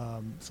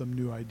some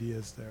new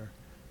ideas there.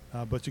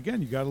 But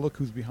again, you got to look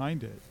who's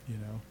behind it,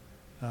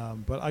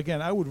 But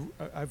again,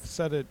 I've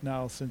said it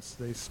now since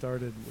they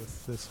started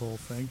with this whole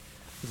thing.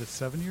 Was it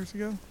 7 years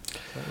ago? Is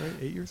that right?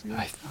 8 years ago?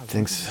 I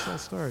think so. This all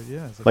started,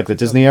 yeah. Like the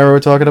Disney era we're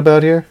talking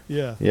about here?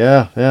 Yeah.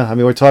 Yeah. I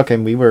mean, it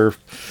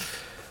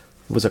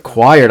was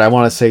acquired, I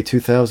want to say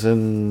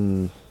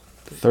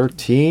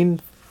 2013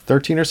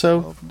 or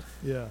so?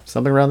 Yeah.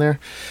 Something around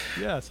there?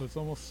 Yeah, so it's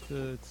almost...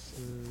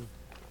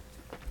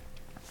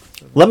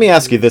 Let me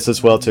ask you this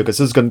as well too, because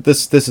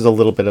this is a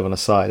little bit of an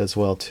aside as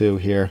well too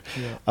here.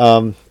 Yeah.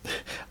 I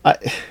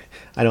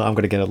know I'm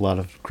going to get a lot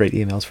of great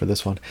emails for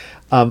this one.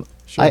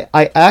 Sure.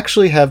 I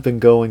actually have been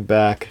going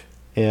back,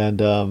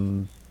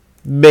 and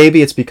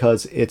maybe it's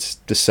because it's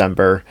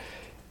December,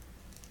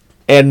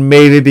 and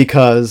maybe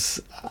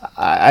because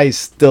I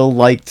still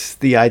liked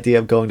the idea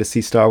of going to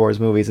see Star Wars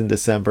movies in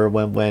December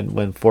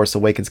when Force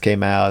Awakens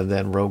came out and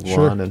then Rogue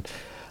One and.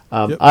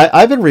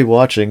 I've been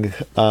rewatching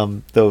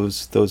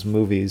those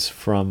movies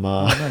from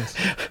nice.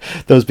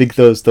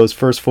 those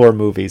first four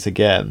movies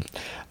again.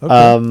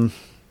 Okay.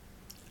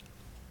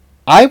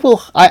 I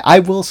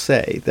will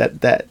say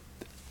that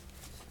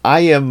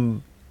I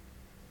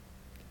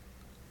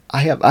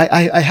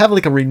have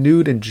like a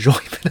renewed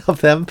enjoyment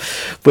of them,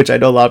 which I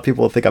know a lot of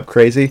people will think I'm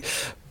crazy,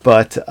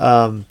 but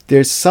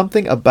there's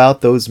something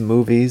about those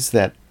movies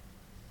that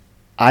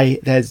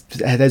has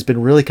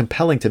been really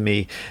compelling to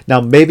me.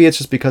 Now, maybe it's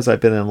just because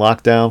I've been in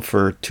lockdown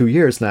for 2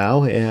 years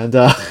now, and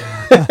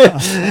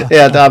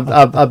and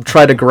I'm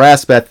trying to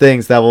grasp at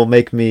things that will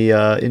make me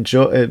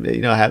enjoy,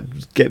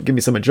 give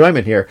me some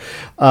enjoyment here.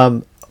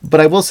 But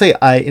I will say,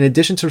 in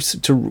addition to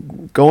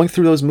going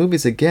through those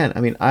movies again,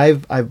 I mean,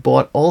 I've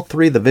bought all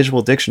three of the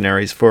visual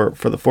dictionaries for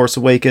The Force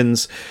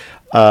Awakens,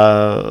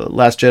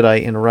 Last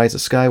Jedi, and Rise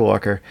of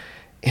Skywalker,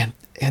 and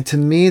to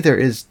me there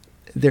is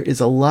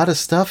a lot of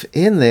stuff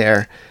in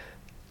there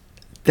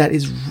that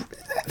is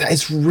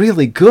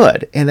really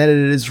good, and that it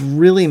is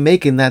really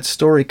making that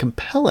story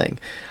compelling.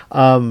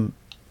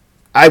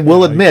 I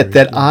will admit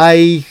that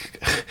I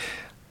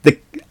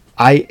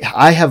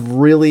have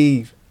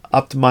really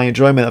upped my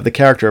enjoyment of the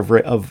character of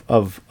Rey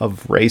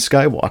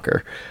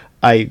Skywalker.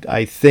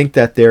 I think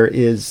that there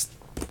is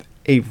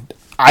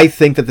I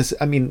think that this.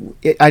 I mean,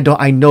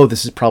 I know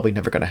this is probably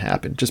never going to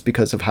happen, just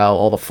because of how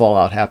all the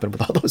fallout happened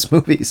with all those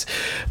movies,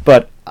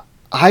 but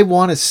I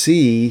want to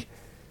see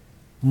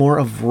more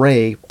of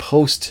Rey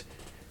post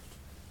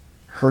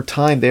her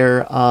time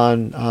there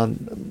on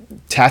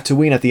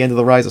Tatooine at the end of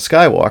the Rise of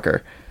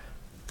Skywalker.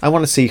 I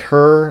want to see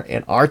her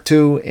and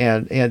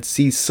R2 and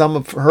see some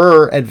of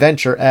her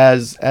adventure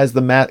as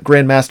the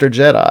Grand Master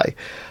Jedi.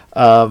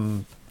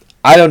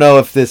 I don't know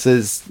if this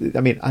is.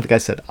 I mean, like I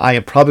said, I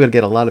am probably going to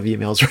get a lot of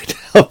emails right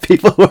now of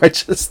people who are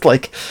just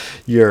like,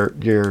 you're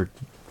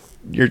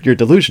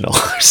delusional.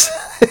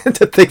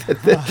 To think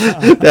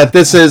that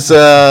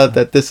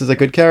this is a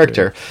good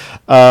character,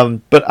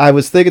 but I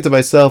was thinking to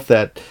myself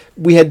that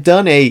we had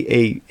done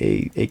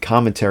a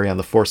commentary on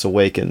The Force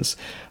Awakens.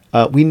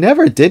 We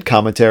never did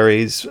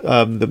commentaries,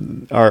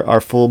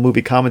 our full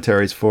movie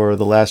commentaries for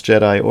The Last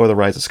Jedi or The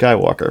Rise of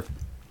Skywalker.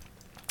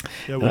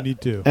 Yeah, we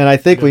need to, and I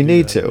think we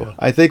need to. Yeah.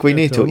 I think we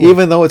need to,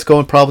 even though it's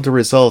going probably to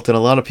result in a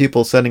lot of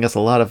people sending us a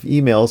lot of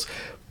emails.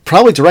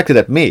 Probably directed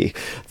at me.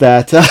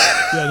 That yeah,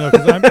 no,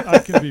 because I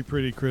can be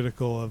pretty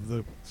critical of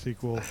the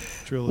sequel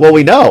trilogy. Well,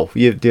 we know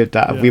we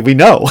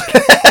know.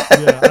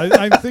 Yeah,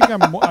 I think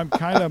I'm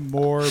kind of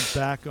more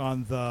back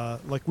on the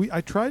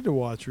I tried to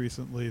watch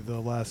recently The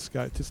Last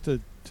Sky just to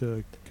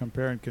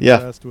compare and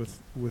contrast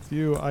with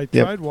you. I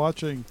tried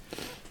watching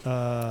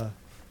the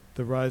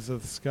Rise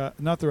of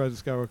not the Rise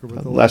of Skywalker,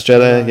 but the Last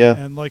Jedi. Yeah,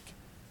 and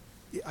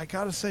I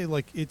gotta say,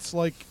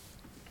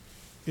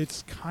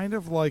 it's kind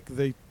of like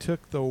they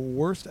took the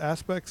worst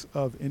aspects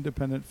of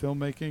independent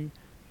filmmaking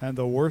and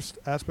the worst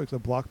aspects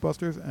of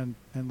blockbusters and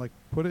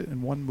put it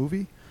in one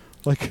movie.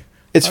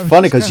 It's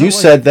funny because you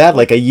said that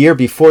a year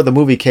before the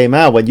movie came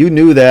out, when you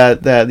knew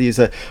that these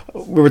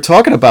we were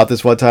talking about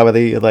this one time.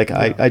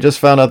 I just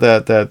found out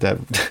that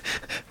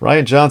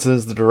Rian Johnson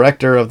is the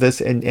director of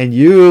this, and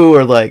you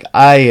were like,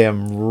 I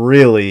am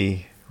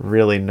really,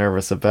 really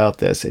nervous about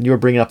this, and you were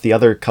bringing up the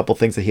other couple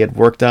things that he had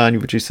worked on,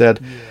 which you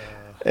said. Yeah.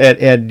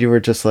 And you were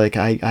just like,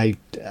 I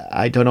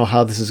don't know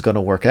how this is going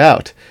to work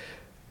out.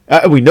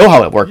 We know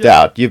how it worked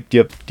out. You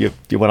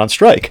went on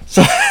strike.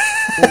 So.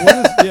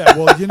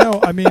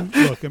 Well, I mean,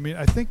 look,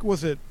 I think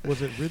was it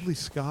Ridley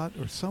Scott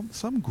or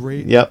some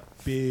great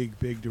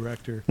big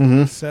director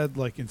said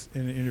like in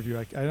an interview,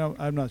 like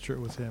I'm not sure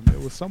it was him. It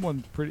was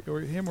someone pretty,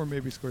 or him, or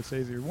maybe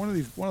Scorsese, or one of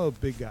the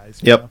big guys.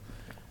 You know?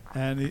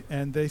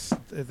 And they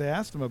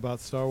asked him about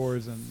Star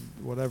Wars and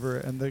whatever,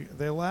 and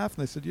they laughed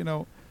and they said,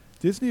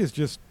 Disney is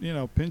just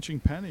pinching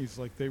pennies.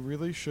 Like they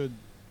really should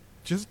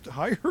just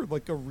hire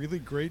like a really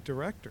great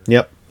director.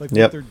 What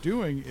they're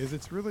doing is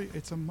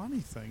it's a money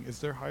thing. Is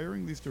they're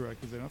hiring these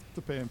directors. They don't have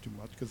to pay them too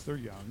much because they're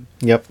young.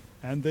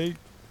 And they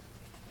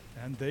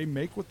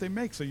make what they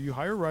make. So you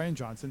hire Rian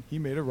Johnson. He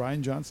made a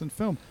Rian Johnson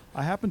film.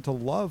 I happen to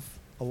love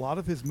a lot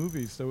of his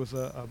movies. There was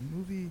a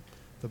movie,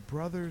 The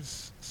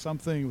Brothers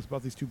something. It was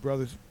about these two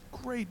brothers.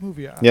 Great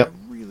movie. I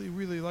really,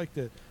 really liked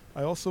it.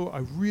 I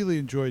really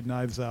enjoyed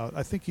Knives Out.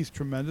 I think he's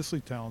tremendously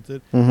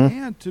talented.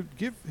 And to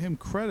give him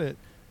credit,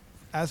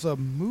 as a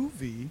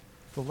movie,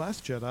 The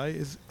Last Jedi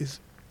is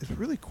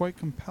really quite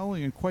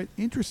compelling and quite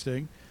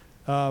interesting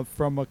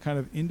from a kind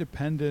of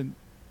independent,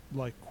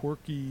 like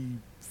quirky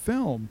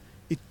film.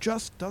 It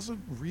just doesn't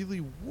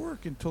really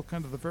work until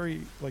kind of the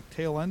very like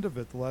tail end of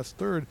it, the last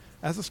third,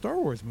 as a Star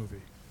Wars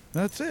movie.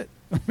 That's it.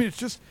 I mean, it's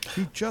just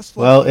just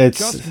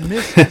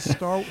missed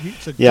Star.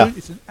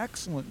 It's an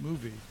excellent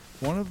movie,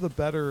 one of the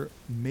better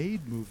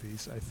made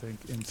movies I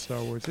think in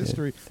Star Wars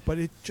history. But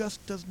it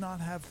just does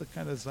not have the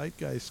kind of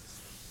zeitgeist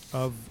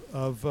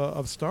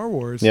of Star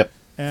Wars.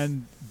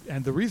 And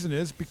the reason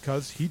is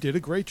because he did a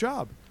great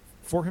job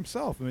for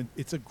himself. I mean,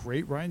 it's a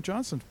great Rian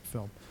Johnson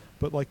film,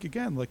 but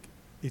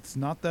it's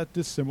not that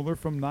dissimilar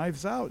from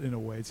Knives Out in a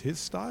way. It's his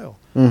style.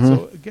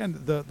 So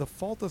again, the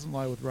fault doesn't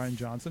lie with Rian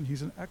Johnson.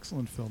 He's an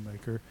excellent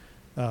filmmaker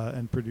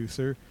and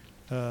producer.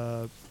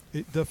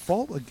 The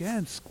fault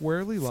again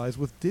squarely lies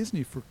with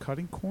Disney for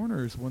cutting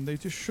corners when they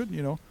just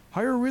shouldn't.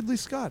 Hire Ridley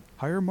Scott,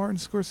 hire Martin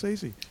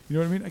Scorsese. You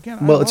know what I mean? Again,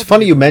 it's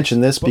funny you mention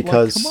this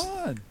because come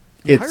on.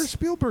 Hire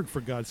Spielberg for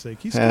God's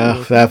sake. He's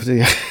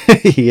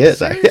he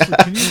is.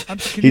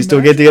 He's still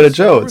getting Indiana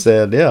Jones,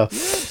 and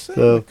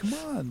so come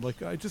on.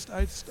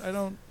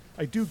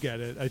 I do get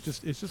it. It's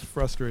just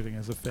frustrating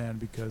as a fan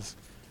because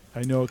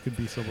I know it could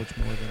be so much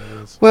more than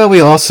it is. Well,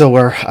 we also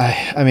were.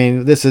 I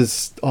mean, this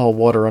is all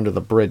water under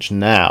the bridge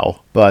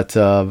now, but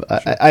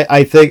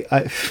I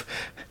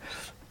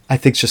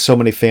think just so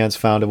many fans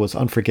found it was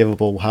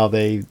unforgivable how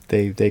they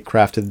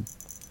crafted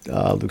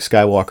Luke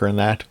Skywalker in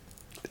that.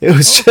 It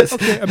was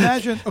just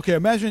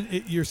imagine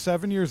you're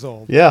 7 years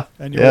old.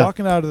 And you're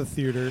walking out of the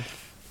theater,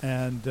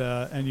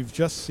 and you've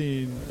just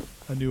seen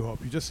A New Hope.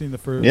 You've just seen the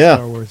first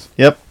Star Wars.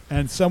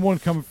 And someone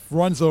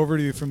runs over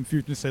to you from the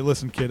future and say,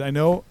 "Listen, kid, I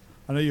know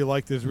you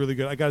like this really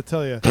good. I got to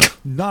tell you,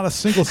 not a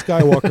single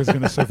Skywalker is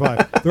going to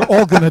survive. They're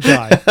all going to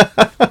die."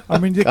 I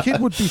mean, the kid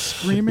would be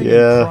screaming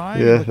and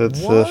crying.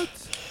 What?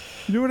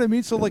 You know what I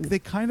mean? So they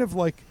kind of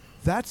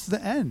that's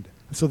the end.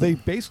 So they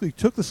basically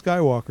took the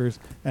Skywalkers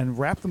and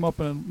wrapped them up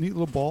in a neat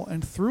little ball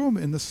and threw them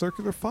in the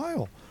circular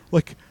file.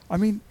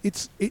 Again,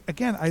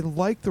 I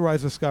like The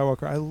Rise of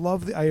Skywalker.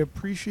 I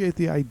appreciate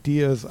the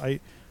ideas.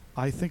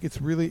 I think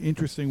it's really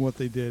interesting what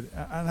they did.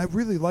 And I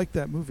really like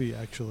that movie,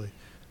 actually.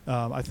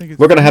 I think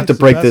we're going to have to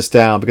break this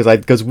down because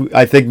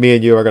I think me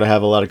and you are going to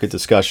have a lot of good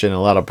discussion and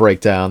a lot of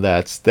breakdown.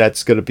 That's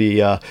going to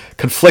be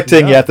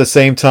conflicting at the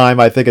same time.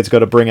 I think it's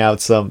going to bring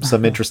out some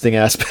interesting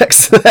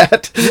aspects to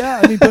that.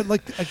 I mean, but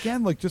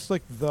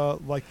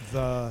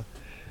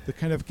the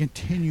kind of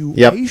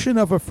continuation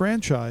of a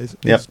franchise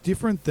is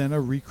different than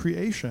a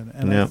recreation,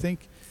 and I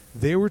think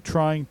they were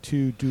trying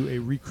to do a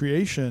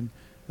recreation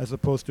as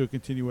opposed to a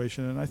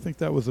continuation, and I think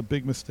that was a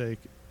big mistake.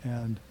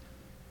 And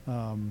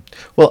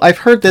well, I've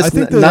heard this. I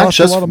think they lost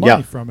a lot of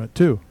money from it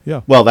too.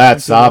 Well,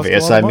 that's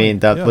obvious. I mean,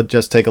 but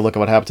just take a look at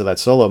what happened to that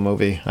Solo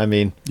movie. I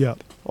mean,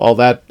 all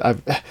that.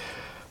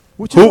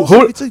 It's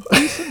a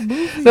decent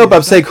movie. No, but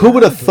I'm saying, who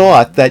would have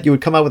thought that you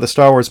would come out with a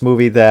Star Wars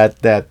movie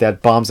that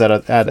bombs at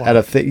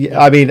a thing?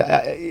 I mean,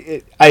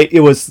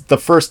 it was the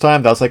first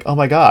time that I was like, oh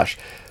my gosh,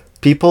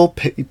 people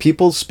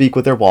speak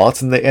with their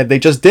wallets, and they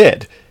just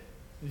did.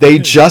 They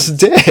just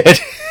did.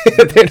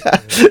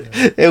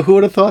 Who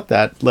would have thought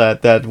that?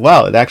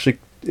 Wow, it actually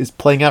is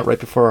playing out right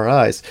before our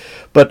eyes.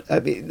 But I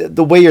mean,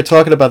 the way you're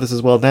talking about this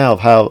as well now, of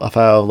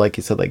how like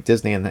you said, like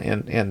Disney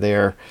and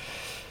their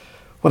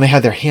when they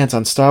had their hands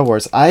on Star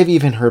Wars. I've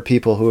even heard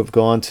people who have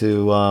gone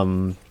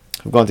to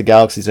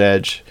Galaxy's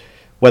Edge,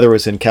 whether it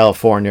was in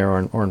California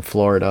or in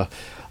Florida.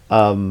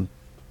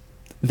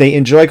 They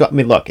enjoy. I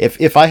mean, look,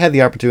 if I had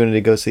the opportunity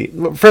to go see,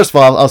 first of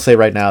all, I'll say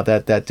right now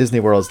that Disney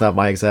World is not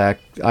my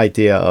exact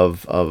idea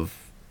of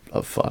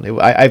fun.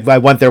 I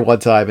went there one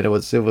time and it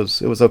was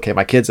okay.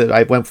 My kids,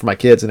 I went for my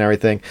kids and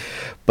everything,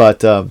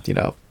 but I'm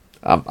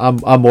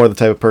more the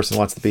type of person who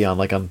wants to be on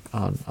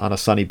a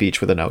sunny beach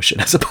with an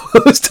ocean as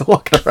opposed to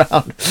walking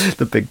around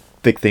the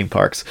big theme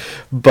parks.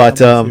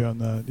 But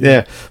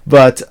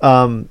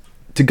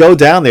to go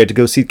down there to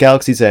go see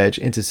Galaxy's Edge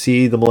and to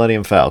see the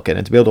Millennium Falcon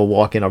and to be able to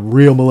walk in a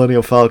real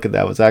Millennium Falcon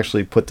that was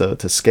actually put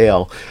to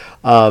scale,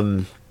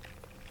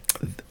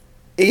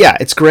 yeah,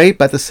 it's great,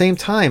 but at the same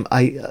time,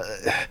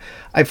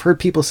 I've heard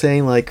people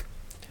saying like,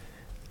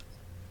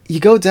 you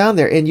go down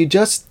there and you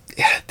just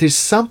there's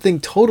something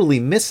totally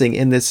missing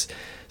in this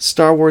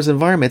Star Wars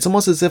environment. It's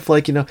almost as if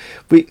like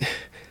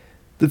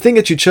the thing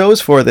that you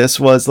chose for this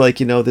was like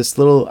this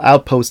little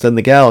outpost in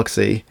the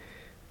galaxy.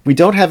 We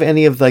don't have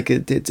any of like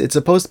it's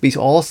supposed to be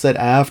all set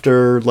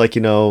after like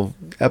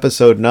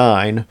Episode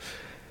 9.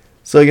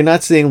 So you're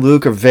not seeing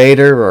Luke or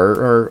Vader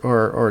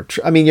or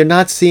I mean, you're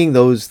not seeing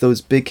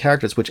those big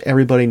characters which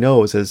everybody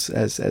knows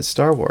as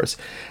Star Wars.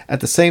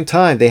 At the same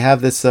time, they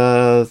have this.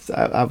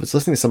 I was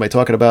listening to somebody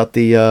talking about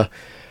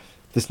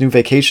this new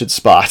vacation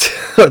spot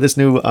or this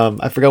new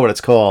I forgot what it's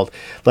called.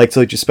 Like,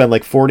 so you spend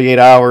like 48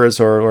 hours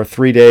or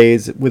 3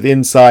 days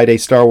inside a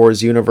Star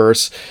Wars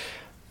universe.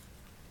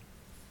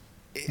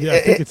 Yeah, I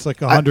think it's like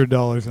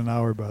 $100 an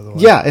hour, by the way.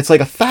 Yeah, it's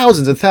like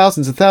thousands and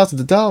thousands and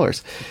thousands of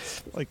dollars.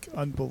 It's like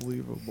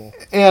unbelievable.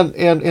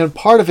 And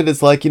part of it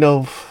is like,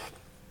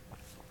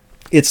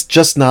 it's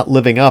just not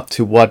living up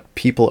to what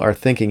people are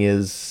thinking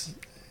is.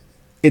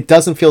 It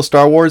doesn't feel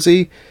Star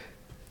Warsy.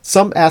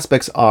 Some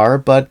aspects are,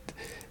 but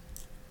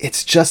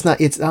it's just not.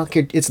 It's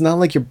not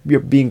like you're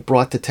being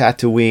brought to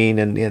Tatooine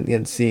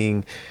and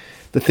seeing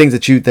the things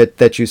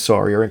that you saw,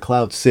 or you're in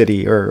Cloud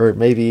City, or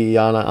maybe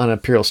on an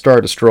Imperial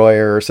Star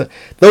Destroyer, or so,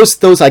 those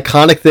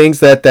iconic things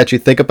that you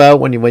think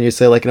about when you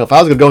say like, if I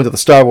was going to go into the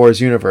Star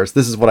Wars universe,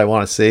 this is what I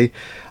want to see.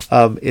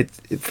 It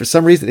for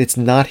some reason it's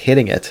not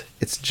hitting it.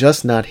 It's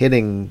just not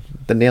hitting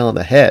the nail on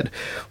the head,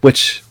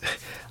 which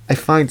I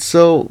find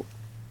so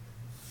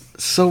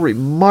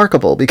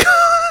remarkable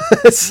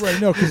because right,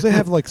 no, because they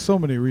have like so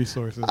many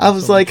resources. I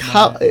was so like,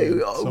 how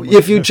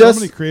if you just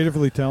so many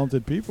creatively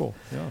talented people,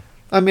 yeah.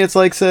 I mean, it's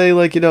like, say,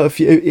 like, if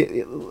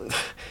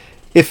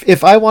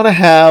I want to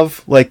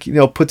have, like,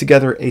 put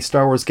together a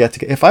Star Wars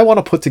get-together, if I want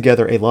to put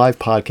together a live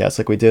podcast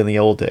like we did in the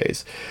old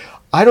days,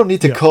 I don't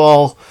need to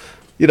call,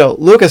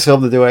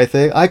 Lucasfilm to do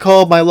anything. I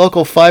call my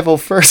local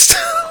 501st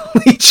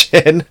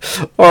Legion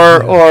or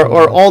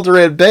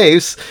Alderaan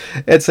Base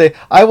and say,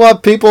 I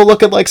want people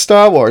looking like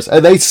Star Wars,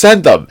 and they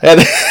send them,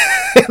 and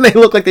they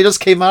look like they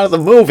just came out of the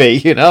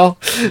movie, Yeah,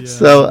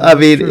 so I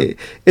mean,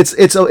 it's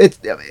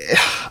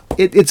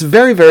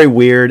very, very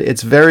weird.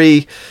 It's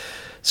very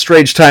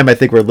strange time I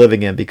think we're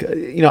living in, because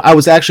I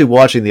was actually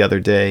watching the other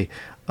day.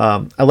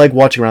 I like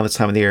watching around this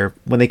time of the year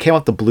when they came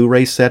out the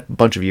Blu-ray set a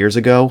bunch of years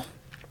ago.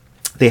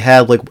 They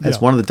had as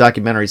one of the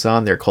documentaries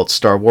on there called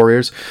Star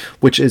Warriors,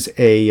 which is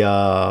a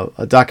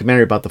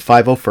documentary about the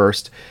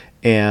 501st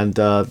and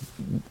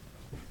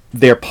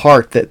their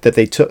part that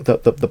they took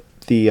the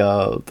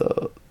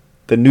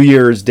New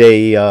Year's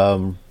Day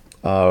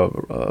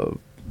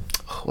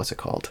what's it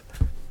called?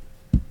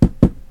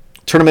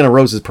 Tournament of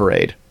Roses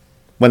parade.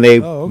 When they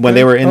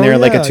were in there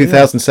like in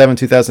 2007,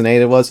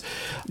 2008 it was.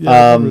 Yeah,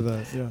 I remember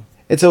that. Yeah.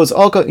 And so it's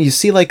all you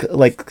see like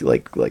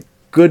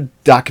good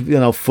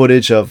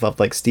footage of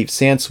like Steve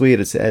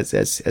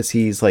Sansweet as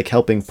he's like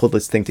helping pull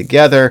this thing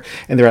together,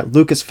 and they're at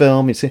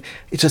Lucasfilm.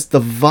 It's just the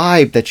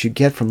vibe that you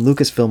get from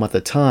Lucasfilm at the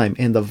time,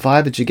 and the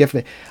vibe that you get from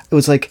it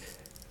was like.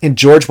 And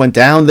George went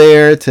down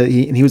there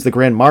and he was the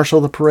Grand Marshal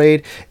of the parade.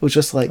 It was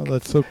just like, oh,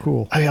 that's so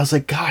cool. I was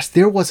like, gosh,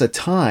 there was a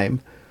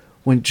time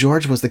when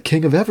George was the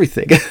king of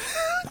everything,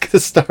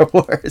 because Star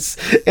Wars,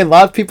 and a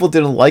lot of people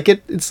didn't like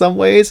it in some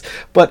ways,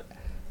 but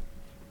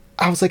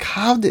I was like,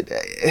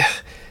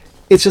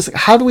 it's just,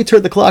 how do we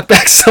turn the clock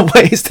back some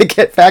ways to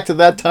get back to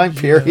that time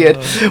period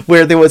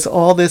where there was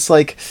all this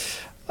like,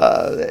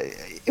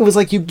 it was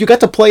like you got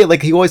to play it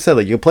like he always said,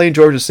 like, you play in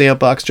George's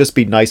sandbox, just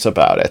be nice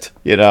about it,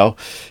 but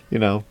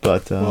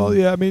well,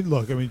 yeah, I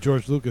mean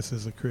George Lucas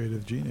is a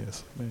creative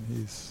genius. I mean,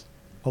 he's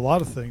a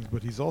lot of things,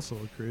 but he's also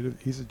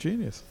he's a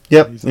genius.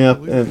 Yep,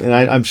 and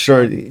I'm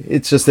sure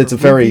it's a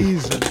very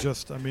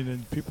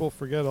and people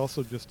forget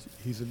also just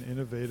he's an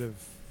innovative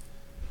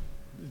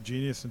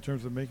genius in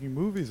terms of making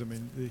movies. I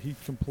mean, he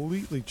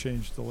completely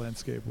changed the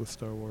landscape with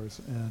Star Wars,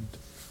 and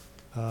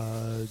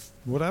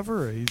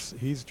whatever,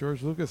 he's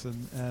George Lucas,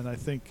 and I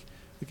think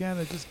again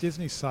it just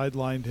Disney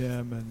sidelined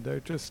him, and they're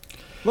just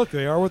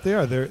they are what they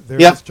are. They're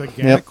this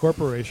gigantic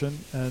corporation,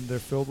 and they're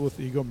filled with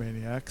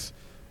egomaniacs,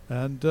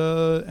 and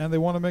they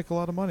want to make a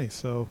lot of money.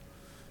 So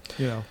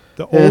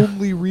the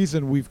only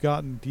reason we've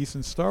gotten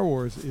decent Star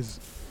Wars is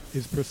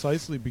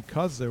precisely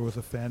because there was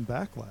a fan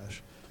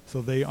backlash. So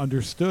they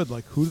understood,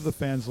 like, who do the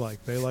fans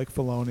like? They like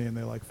Filoni and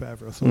they like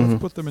Favreau. So let's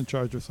put them in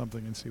charge of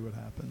something and see what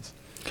happens.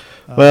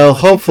 Well,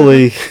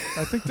 hopefully.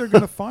 I think they're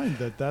going to find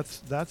that's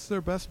their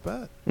best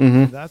bet.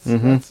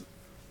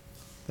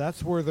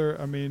 That's where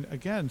they're. I mean,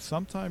 again,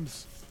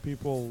 sometimes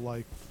people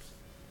like,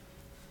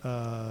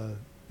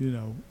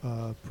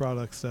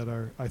 products that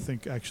are, I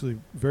think, actually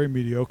very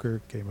mediocre.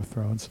 Game of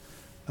Thrones.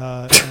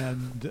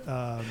 And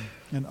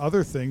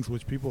other things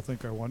which people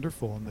think are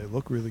wonderful, and they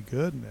look really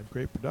good and they have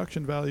great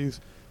production values,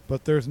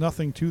 but there's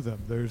nothing to them.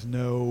 There's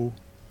no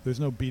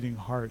beating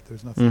heart.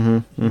 There's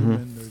nothing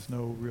human. There's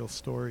no real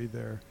story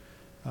there.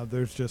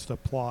 There's just a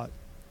plot,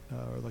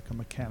 or like a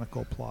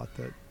mechanical plot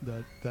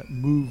that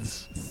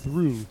moves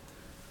through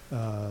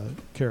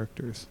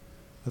characters.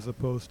 as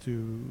opposed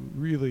to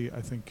really,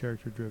 I think,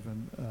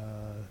 character-driven.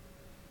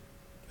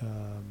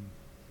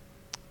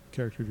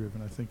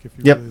 Character-driven. I think if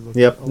you Yep. really look.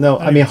 Yep. At, No, I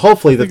mean, anyway,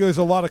 hopefully I think there's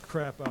a lot of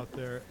crap out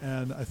there,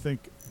 and I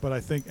think a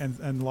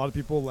lot of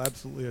people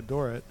absolutely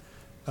adore it.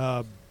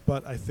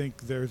 But I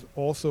think there's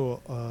also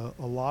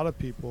a lot of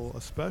people,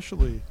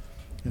 especially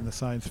in the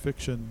science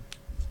fiction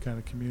kind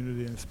of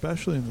community, and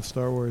especially in the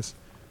Star Wars.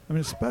 I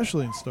mean,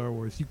 especially in Star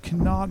Wars, you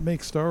cannot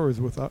make Star Wars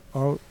without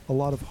a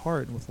lot of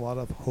heart and with a lot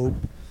of hope,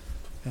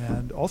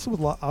 and also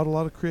without a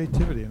lot of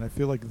creativity. And I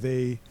feel like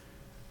they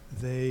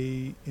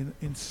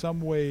in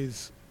some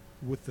ways,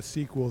 with the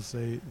sequels,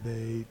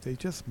 they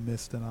just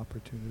missed an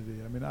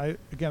opportunity. I mean,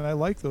 I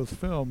like those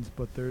films,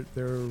 but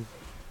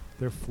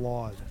they're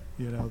flawed.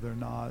 You know, they're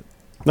not.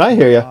 I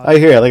hear you.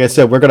 Like I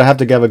said, we're gonna have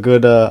to have a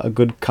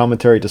good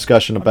commentary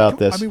discussion about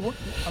this.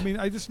 I mean,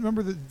 I just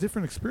remember the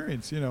different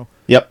experience. You know.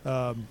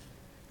 Yep.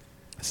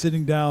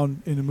 Sitting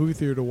down in a movie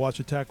theater to watch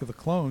Attack of the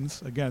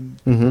Clones again.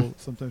 Mm-hmm. People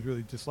sometimes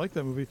really dislike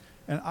that movie,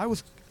 and I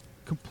was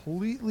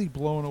completely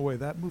blown away.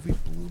 That movie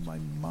blew my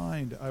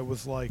mind. I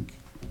was like,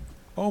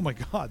 oh my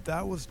God,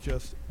 that was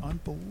just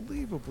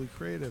unbelievably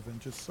creative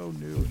and just so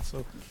new and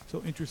so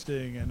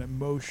interesting and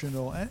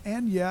emotional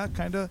and yeah,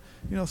 kind of,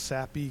 you know,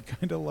 sappy,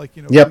 kind of like,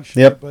 you know,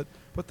 cliche, Yep.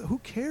 But who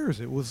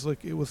cares? It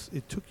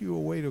took you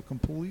away to a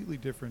completely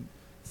different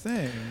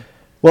thing.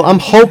 Well, I'm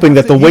hoping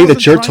that the way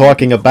that you're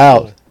talking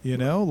about, you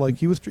know,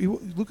 like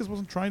Lucas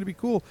wasn't trying to be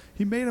cool.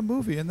 He made a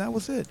movie and that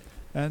was it.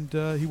 And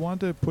he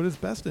wanted to put his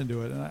best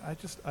into it, and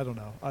I don't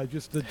know.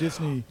 The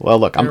Disney. Well,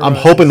 look, I'm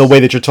hoping the way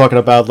that you're talking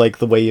about, like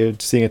the way you're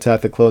seeing Attack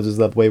of the Clones, is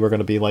the way we're going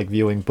to be like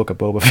viewing Book of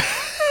Boba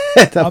Fett.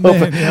 I'm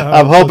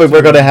hoping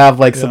we're going to have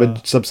like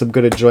some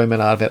good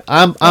enjoyment out of it.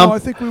 I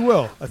think we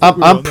will.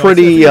 I'm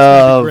pretty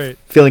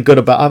feeling good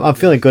about. I'm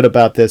feeling good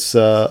about this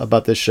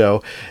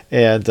show,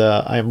 and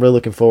I am really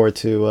looking forward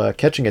to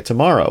catching it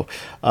tomorrow.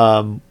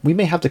 We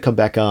may have to come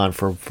back on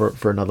for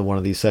another one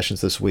of these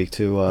sessions this week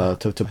to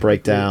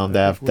break down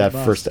that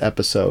first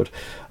episode.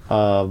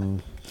 I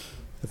don't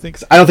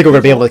think we're going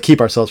to be able to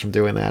keep ourselves from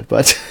doing that,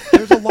 but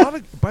there's a lot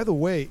of. By the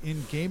way,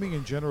 in gaming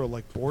in general,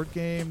 like board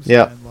games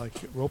and like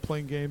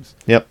role-playing games.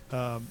 Yep.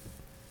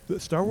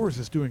 Star Wars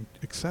is doing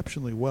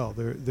exceptionally well.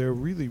 They're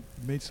really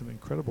made some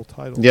incredible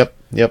titles. Yep.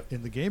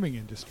 In the gaming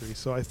industry.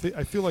 So I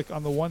feel like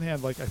on the one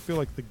hand, like I feel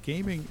like the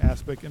gaming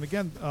aspect, and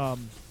again,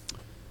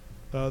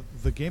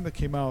 the game that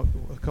came out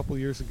a couple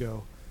years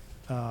ago.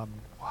 God,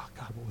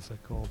 what was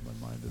that called?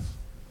 My mind is.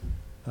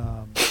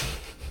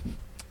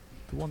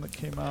 The one that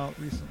came out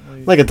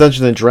recently. Like a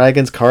Dungeons and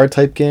Dragons card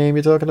type game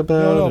you're talking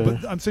about? No,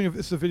 but I'm saying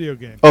it's a video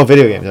game. Oh,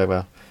 video game you're talking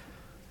about.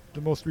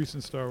 The most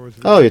recent Star Wars.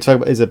 Oh, you're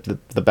talking about, is it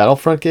the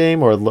Battlefront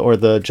game or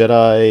the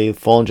Jedi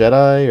Fallen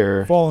Jedi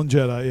or Fallen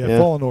Jedi? Yeah.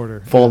 Fallen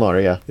Order. Fallen Order,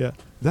 yeah. Yeah,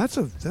 that's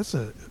a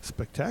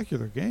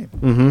spectacular game.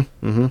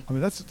 Mm-hmm. I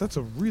mean, that's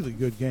a really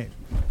good game.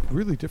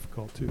 Really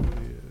difficult too.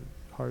 Really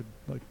hard,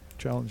 like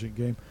challenging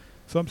game.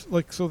 So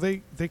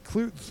they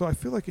clear. So I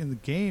feel like in the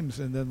games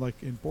and then like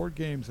in board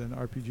games and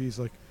RPGs,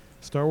 like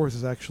Star Wars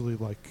is actually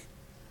like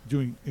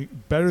doing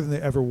better than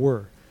they ever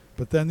were.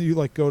 But then you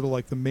like go to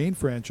like the main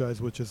franchise,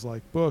 which is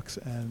like books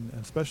and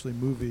especially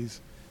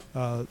movies.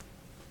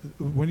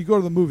 When you go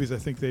to the movies, I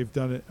think they've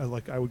done it.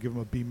 Like I would give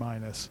them a B-.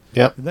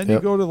 Yep. And then you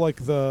go to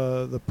like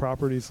the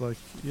properties, like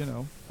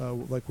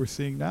like we're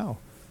seeing now,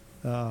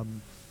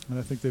 and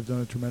I think they've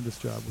done a tremendous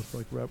job with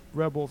like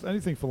Rebels.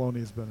 Anything Filoni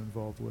has been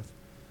involved with,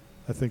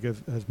 I think has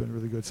been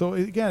really good. So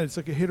again, it's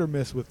like a hit or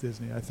miss with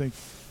Disney. I think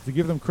to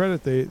give them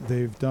credit,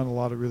 they've done a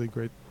lot of really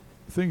great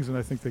things, and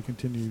I think they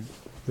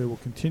will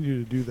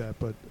continue to do that.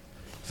 But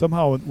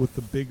somehow with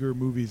the bigger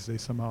movies, I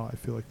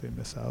feel like they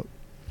miss out.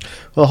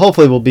 Well,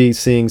 hopefully we'll be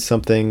seeing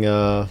something,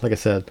 like I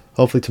said,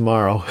 hopefully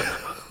tomorrow.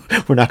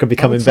 We're not going to be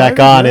coming back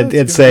on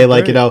and say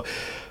like, you know,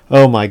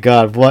 oh my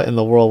God, what in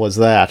the world was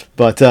that?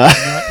 But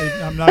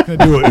I'm not going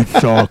to do it. It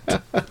sucked.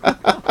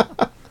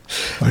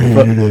 I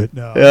hated it.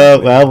 No,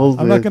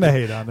 I'm not going to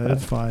hate on it.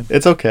 It's fine.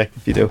 It's okay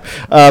if you do.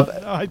 No,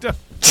 I don't.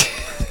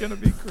 It's going to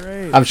be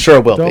great. I'm sure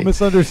it will be. Don't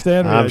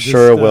misunderstand me. I'm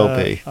sure it will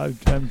be.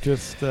 I'm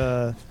just...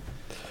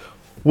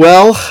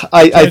 Well,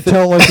 I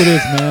tell like it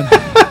is, man.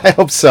 I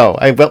hope so.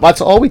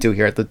 That's all we do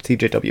here at the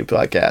TJW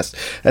Podcast.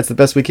 That's the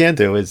best we can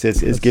do is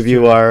give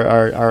you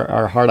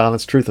our hard,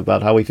 honest truth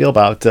about how we feel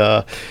about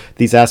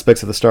these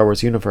aspects of the Star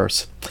Wars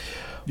universe.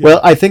 Yeah.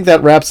 Well, I think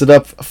that wraps it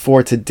up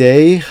for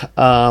today.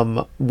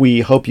 We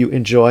hope you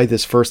enjoy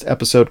this first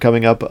episode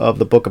coming up of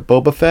the Book of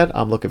Boba Fett.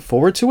 I'm looking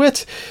forward to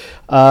it.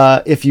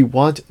 If you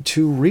want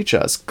to reach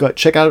us,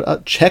 check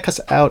us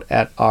out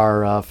at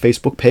our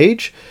Facebook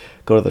page.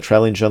 go to the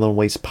Traveling Gentleman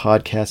Waste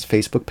Podcast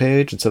Facebook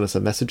page and send us a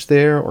message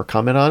there or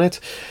comment on it.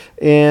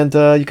 And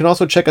you can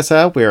also check us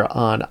out. We're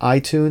on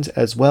iTunes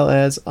as well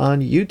as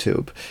on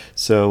YouTube.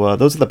 So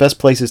those are the best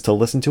places to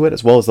listen to it,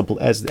 as well as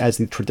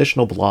the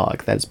traditional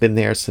blog that's been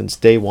there since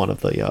day one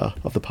of the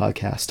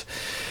podcast.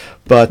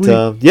 But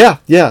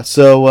yeah.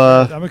 So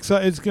I'm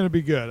excited. It's going to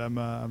be good. I'm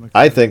excited.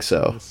 I think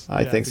so.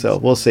 I think so.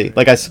 We'll see.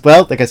 Like I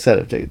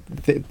said,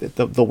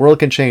 the world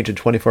can change in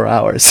 24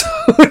 hours.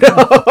 Who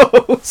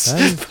knows?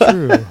 That is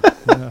true.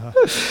 Yeah.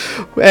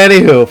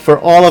 Anywho, for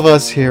all of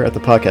us here at the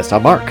podcast,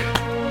 I'm Mark.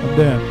 I'm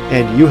Dan.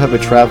 And you have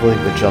been traveling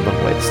the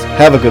Gentleman Waste.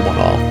 Have a good one,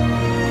 all.